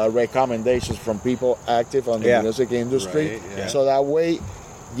getting the recommendations from people active on the music industry. Right, yeah. So that way,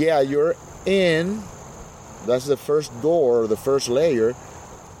 you're in. That's the first door, the first layer.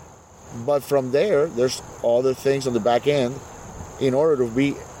 But from there, there's other things on the back end in order to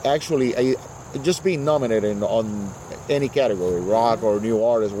be actually just being nominated on any category, rock or new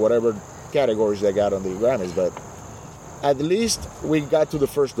artist, whatever categories they got on the Grammys. But at least we got to the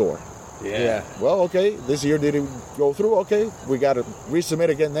first door. Yeah. Well, okay, this year didn't go through. Okay, we got to resubmit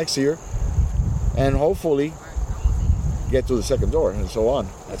again next year, and hopefully get to the second door and so on.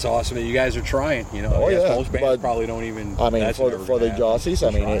 That's awesome that you guys are trying. You know, Oh, I guess yeah, most bands but, probably don't even. I mean, that's for never the gonna happen. Jossies,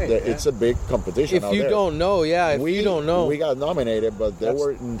 I mean, Try it, it's a big competition If out you there. don't know, if you don't know, we got nominated, but there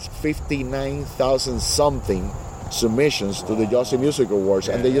were 59,000 something submissions to the Jossie Music Awards,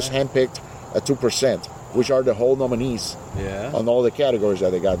 and they just handpicked 2%, which are the whole nominees on all the categories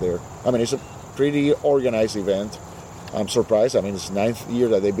that they got there. I mean, it's a pretty organized event. I'm surprised. I mean, it's the 9th year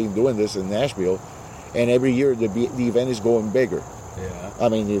that they've been doing this in Nashville, and every year the event is going bigger. Yeah. I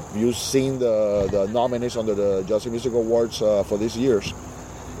mean, if you've seen the nominees under the Jossie Music Awards for this year's,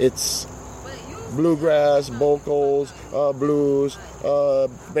 it's bluegrass, vocals, blues,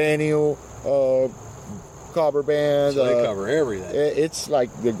 venue, cover band. So they cover everything. It's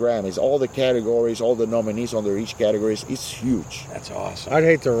like the Grammys. All the categories, all the nominees under each category. It's huge. That's awesome. I'd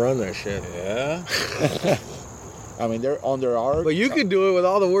hate to run that shit. Yeah. I mean, they're under our... But you can do it with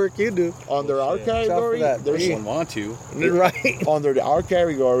all the work you do. Under our category, that. there's Someone want to. Right. under our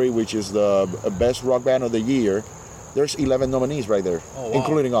category, which is the best rock band of the year, there's 11 nominees right there,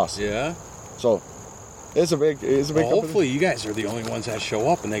 including us. Yeah. So it's a big Well, hopefully you guys are the only ones that show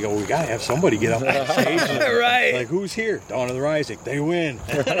up and they go, we got to have somebody get up on stage. Right. Like, who's here? Dawn of the Rising. They win.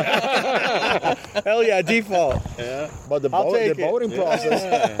 Hell yeah, default. Yeah. But the take it. voting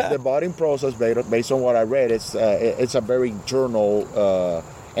process, the voting process, based on what I read, it's a very internal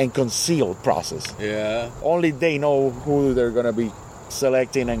and concealed process. Yeah. Only they know who they're going to be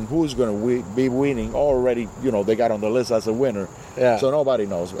selecting and who's going to be winning. Already, they got on the list as a winner. Yeah. So nobody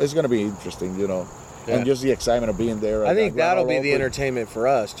knows. It's going to be interesting, Yeah. And just the excitement of being there. I think that'll be the entertainment for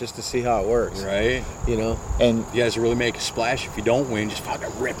us, just to see how it works. Right. And you guys really make a splash. If you don't win, just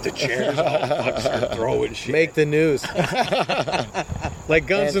fucking rip the chairs off, start throwing shit. Make the news. Like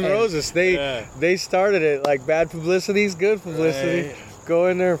Guns N' Roses, they started it like bad publicity is good publicity. Right. Go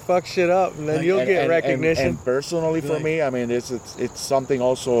in there and fuck shit up, and then you'll get recognition. And personally, for me, I mean, it's something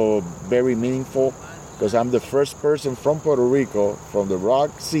also very meaningful because I'm the first person from Puerto Rico, from the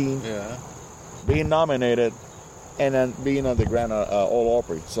rock scene, being nominated, and then being on the Grand Ole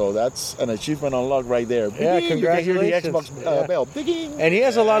Opry. So that's an achievement unlocked right there. Yeah, congratulations. You can hear the Xbox bell. Ding. And he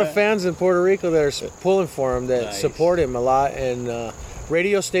has a lot of fans in Puerto Rico that are pulling for him, that support him a lot, and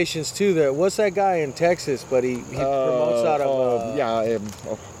radio stations too. What's that guy in Texas? But he promotes out of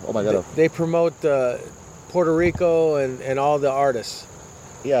oh my God. They promote Puerto Rico and all the artists.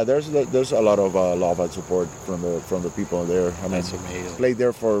 Yeah, there's a lot of love and support from the people there. I mean, that's amazing. Played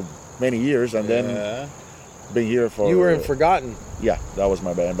there for many years and then been here for... You were in Forgotten. Yeah, that was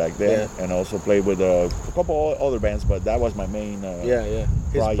my band back then. Yeah. And also played with a couple other bands, but that was my main His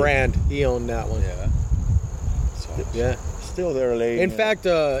project. brand, he owned that one. Yeah. Still there, late. In fact,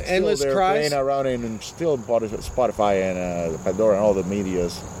 Endless Cries... playing around and still Spotify and Pandora and all the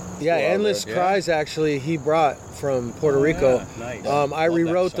medias. Yeah, Endless Cries, actually, he brought from Puerto Rico. Nice. I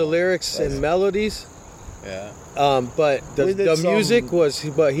rewrote the lyrics and melodies. Yeah. But the music was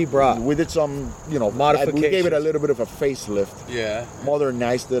what he brought. We did some, modifications. We gave it a little bit of a facelift. Yeah.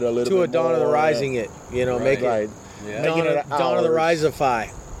 Modernized it a little bit to a Dawn of the Rising make it Dawn of the Rise-ify.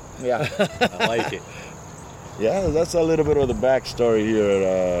 Yeah. I like it. Yeah, that's a little bit of the backstory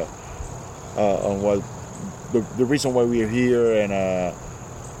here on what the reason why we're here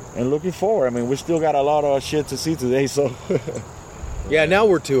and looking forward. I mean, we still got a lot of shit to see today, so... Yeah, now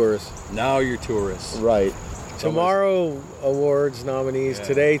we're tourists. Now you're tourists. Right. Tomorrow, awards nominees. Yeah.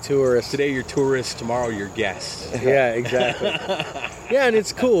 Today, tourists. Today, you're tourists. Tomorrow, you're guests. Yeah, exactly. Yeah, and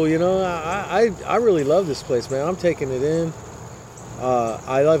it's cool, I really love this place, man. I'm taking it in.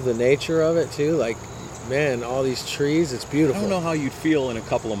 I love the nature of it, too. Like, man, all these trees, it's beautiful. I don't know how you'd feel in a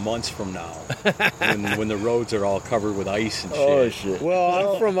couple of months from now when the roads are all covered with ice and shit. Oh, shit.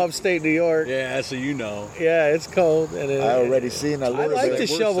 Well, I'm from upstate New York. Yeah, so you know. Yeah, it's cold. And I already seen a little bit. I like to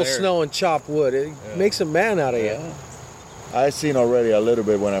shovel snow and chop wood. It makes a man out of you. I seen already a little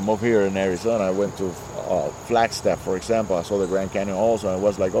bit when I moved here in Arizona. I went to Flagstaff, for example. I saw the Grand Canyon also. And I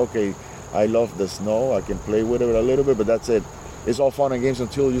was like, okay, I love the snow. I can play with it a little bit, but that's it. It's all fun and games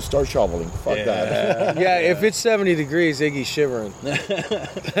until you start shoveling. Fuck that. Yeah, if it's 70 degrees, Iggy's shivering.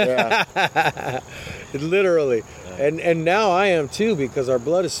 Yeah. Literally. And now I am too, because our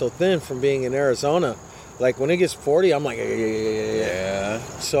blood is so thin from being in Arizona. Like when it gets 40, I'm like, yeah.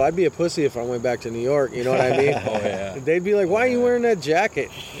 So I'd be a pussy if I went back to New York. You know what I mean? Oh yeah. They'd be like, "Why are you wearing that jacket?"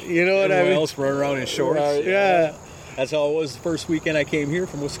 You know what I mean? Else running around in shorts. Yeah. That's how it was the first weekend I came here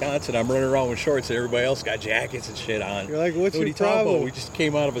from Wisconsin. I'm running around with shorts, and everybody else got jackets and shit on. You're like, "What's what are your you talking problem?" about? We just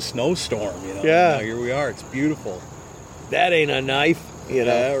came out of a snowstorm, you know. Yeah. Now here we are. It's beautiful. That ain't a knife, you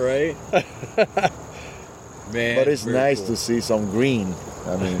know. Yeah, right. Man, But it's nice cool. to see some green.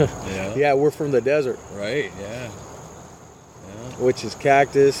 I mean, Yeah, we're from the desert, Right. Yeah. which is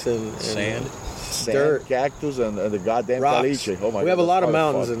cactus and Sand. sand, dirt, cactus, and the goddamn rocks. caliche. Oh my We have a God, lot of that's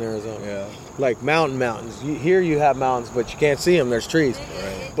mountains fun. in Arizona. Yeah. Like mountains. Here you have mountains, but you can't see them. There's trees.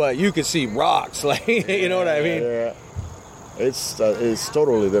 Right. But you can see rocks. Like, you know what I mean? Yeah. It's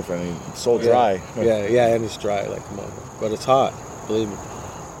totally different. It's so dry. Yeah, and it's dry like a mother. But it's hot, believe me.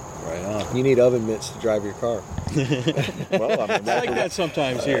 Right on. You need oven mitts to drive your car. Well, I mean, It's like that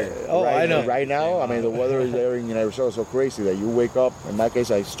sometimes here. Oh, I know. Right now, I mean, the weather is there in Arizona so crazy that you wake up. In my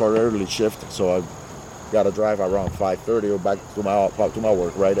case, I start early shift, so I got to drive around 5:30 or back to my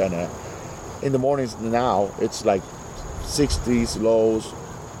work, right? And in the mornings now, it's like 60s lows,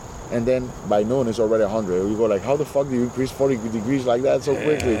 and then by noon it's already 100. You go like, how the fuck do you increase 40 degrees like that so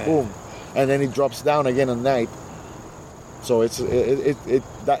quickly? Boom, and then it drops down again at night. So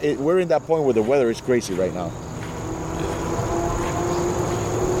we're in that point where the weather is crazy right now.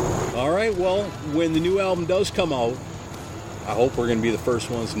 All right. Well, when the new album does come out, I hope we're going to be the first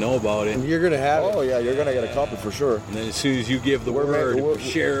ones to know about it. And you're going to have Oh it. yeah, you're gonna get a copy for sure. And then as soon as you give the We're word,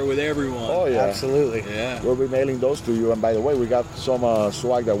 share it with everyone. Oh yeah, Absolutely. Yeah. We'll be mailing those to you. And by the way, we got some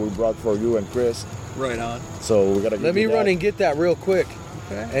swag that we brought for you and Chris. Right on. So we gotta. Let me run and get that real quick.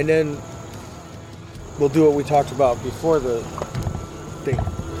 Okay. And then we'll do what we talked about before the thing.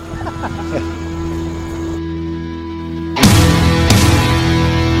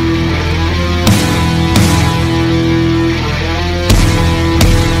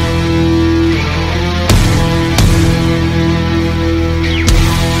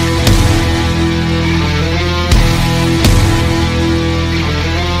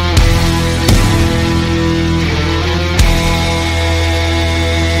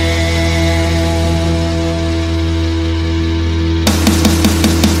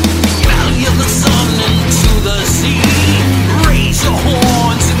 Well, you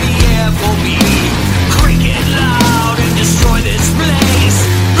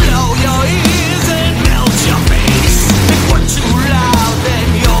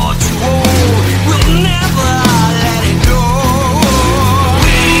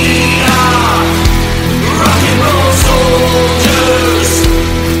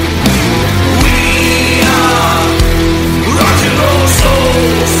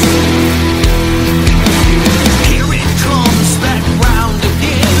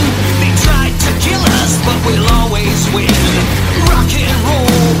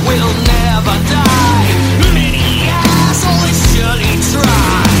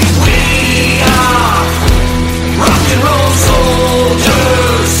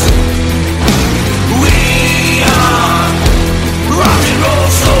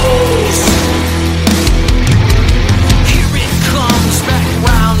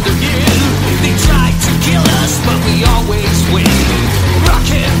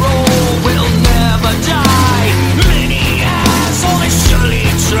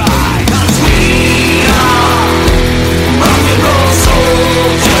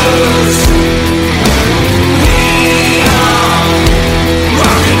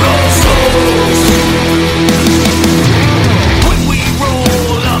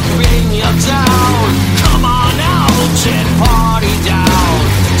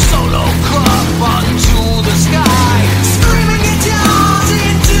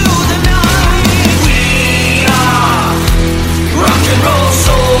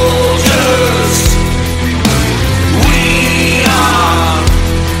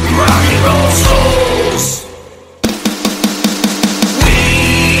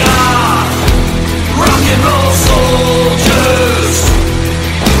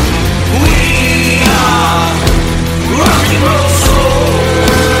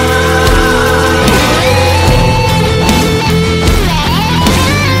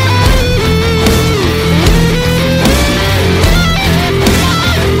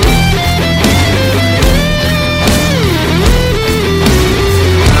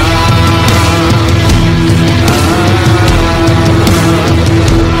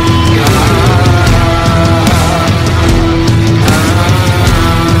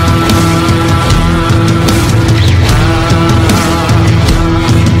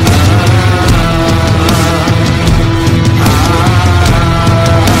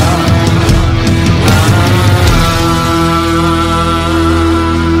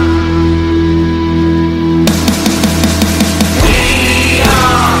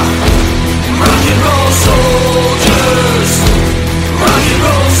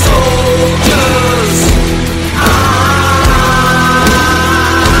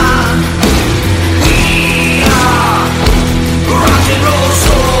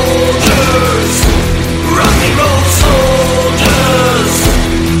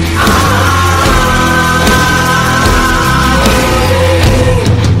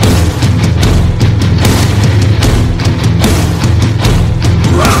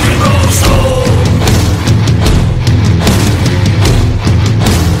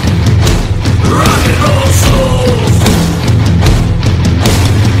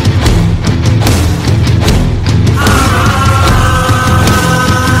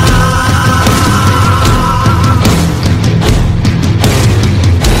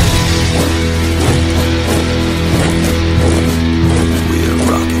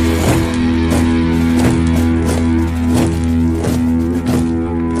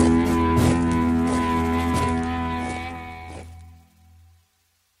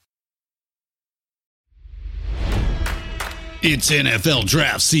It's NFL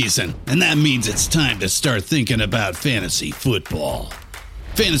draft season, and that means it's time to start thinking about fantasy football.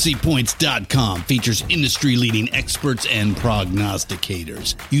 FantasyPoints.com features industry-leading experts and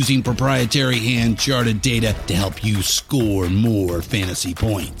prognosticators using proprietary hand-charted data to help you score more fantasy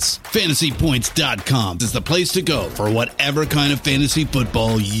points. FantasyPoints.com is the place to go for whatever kind of fantasy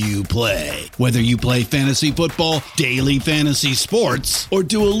football you play. Whether you play fantasy football, daily fantasy sports, or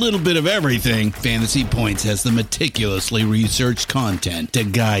do a little bit of everything, Fantasy Points has the meticulously researched content to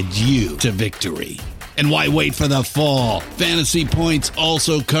guide you to victory. And why wait for the fall? Fantasy Points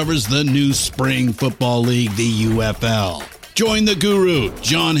also covers the new spring football league, the UFL. Join the guru,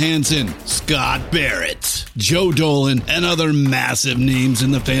 John Hansen, Scott Barrett, Joe Dolan, and other massive names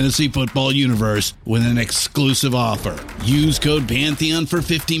in the fantasy football universe with an exclusive offer. Use code Pantheon for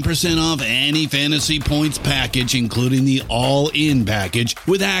 15% off any Fantasy Points package, including the all-in package,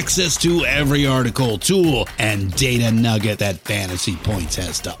 with access to every article, tool, and data nugget that Fantasy Points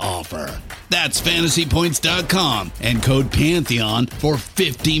has to offer. That's FantasyPoints.com and code Pantheon for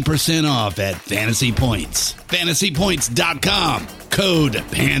 15% off at Fantasy Points. FantasyPoints.com, code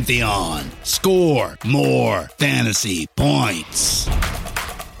Pantheon. Score more fantasy points.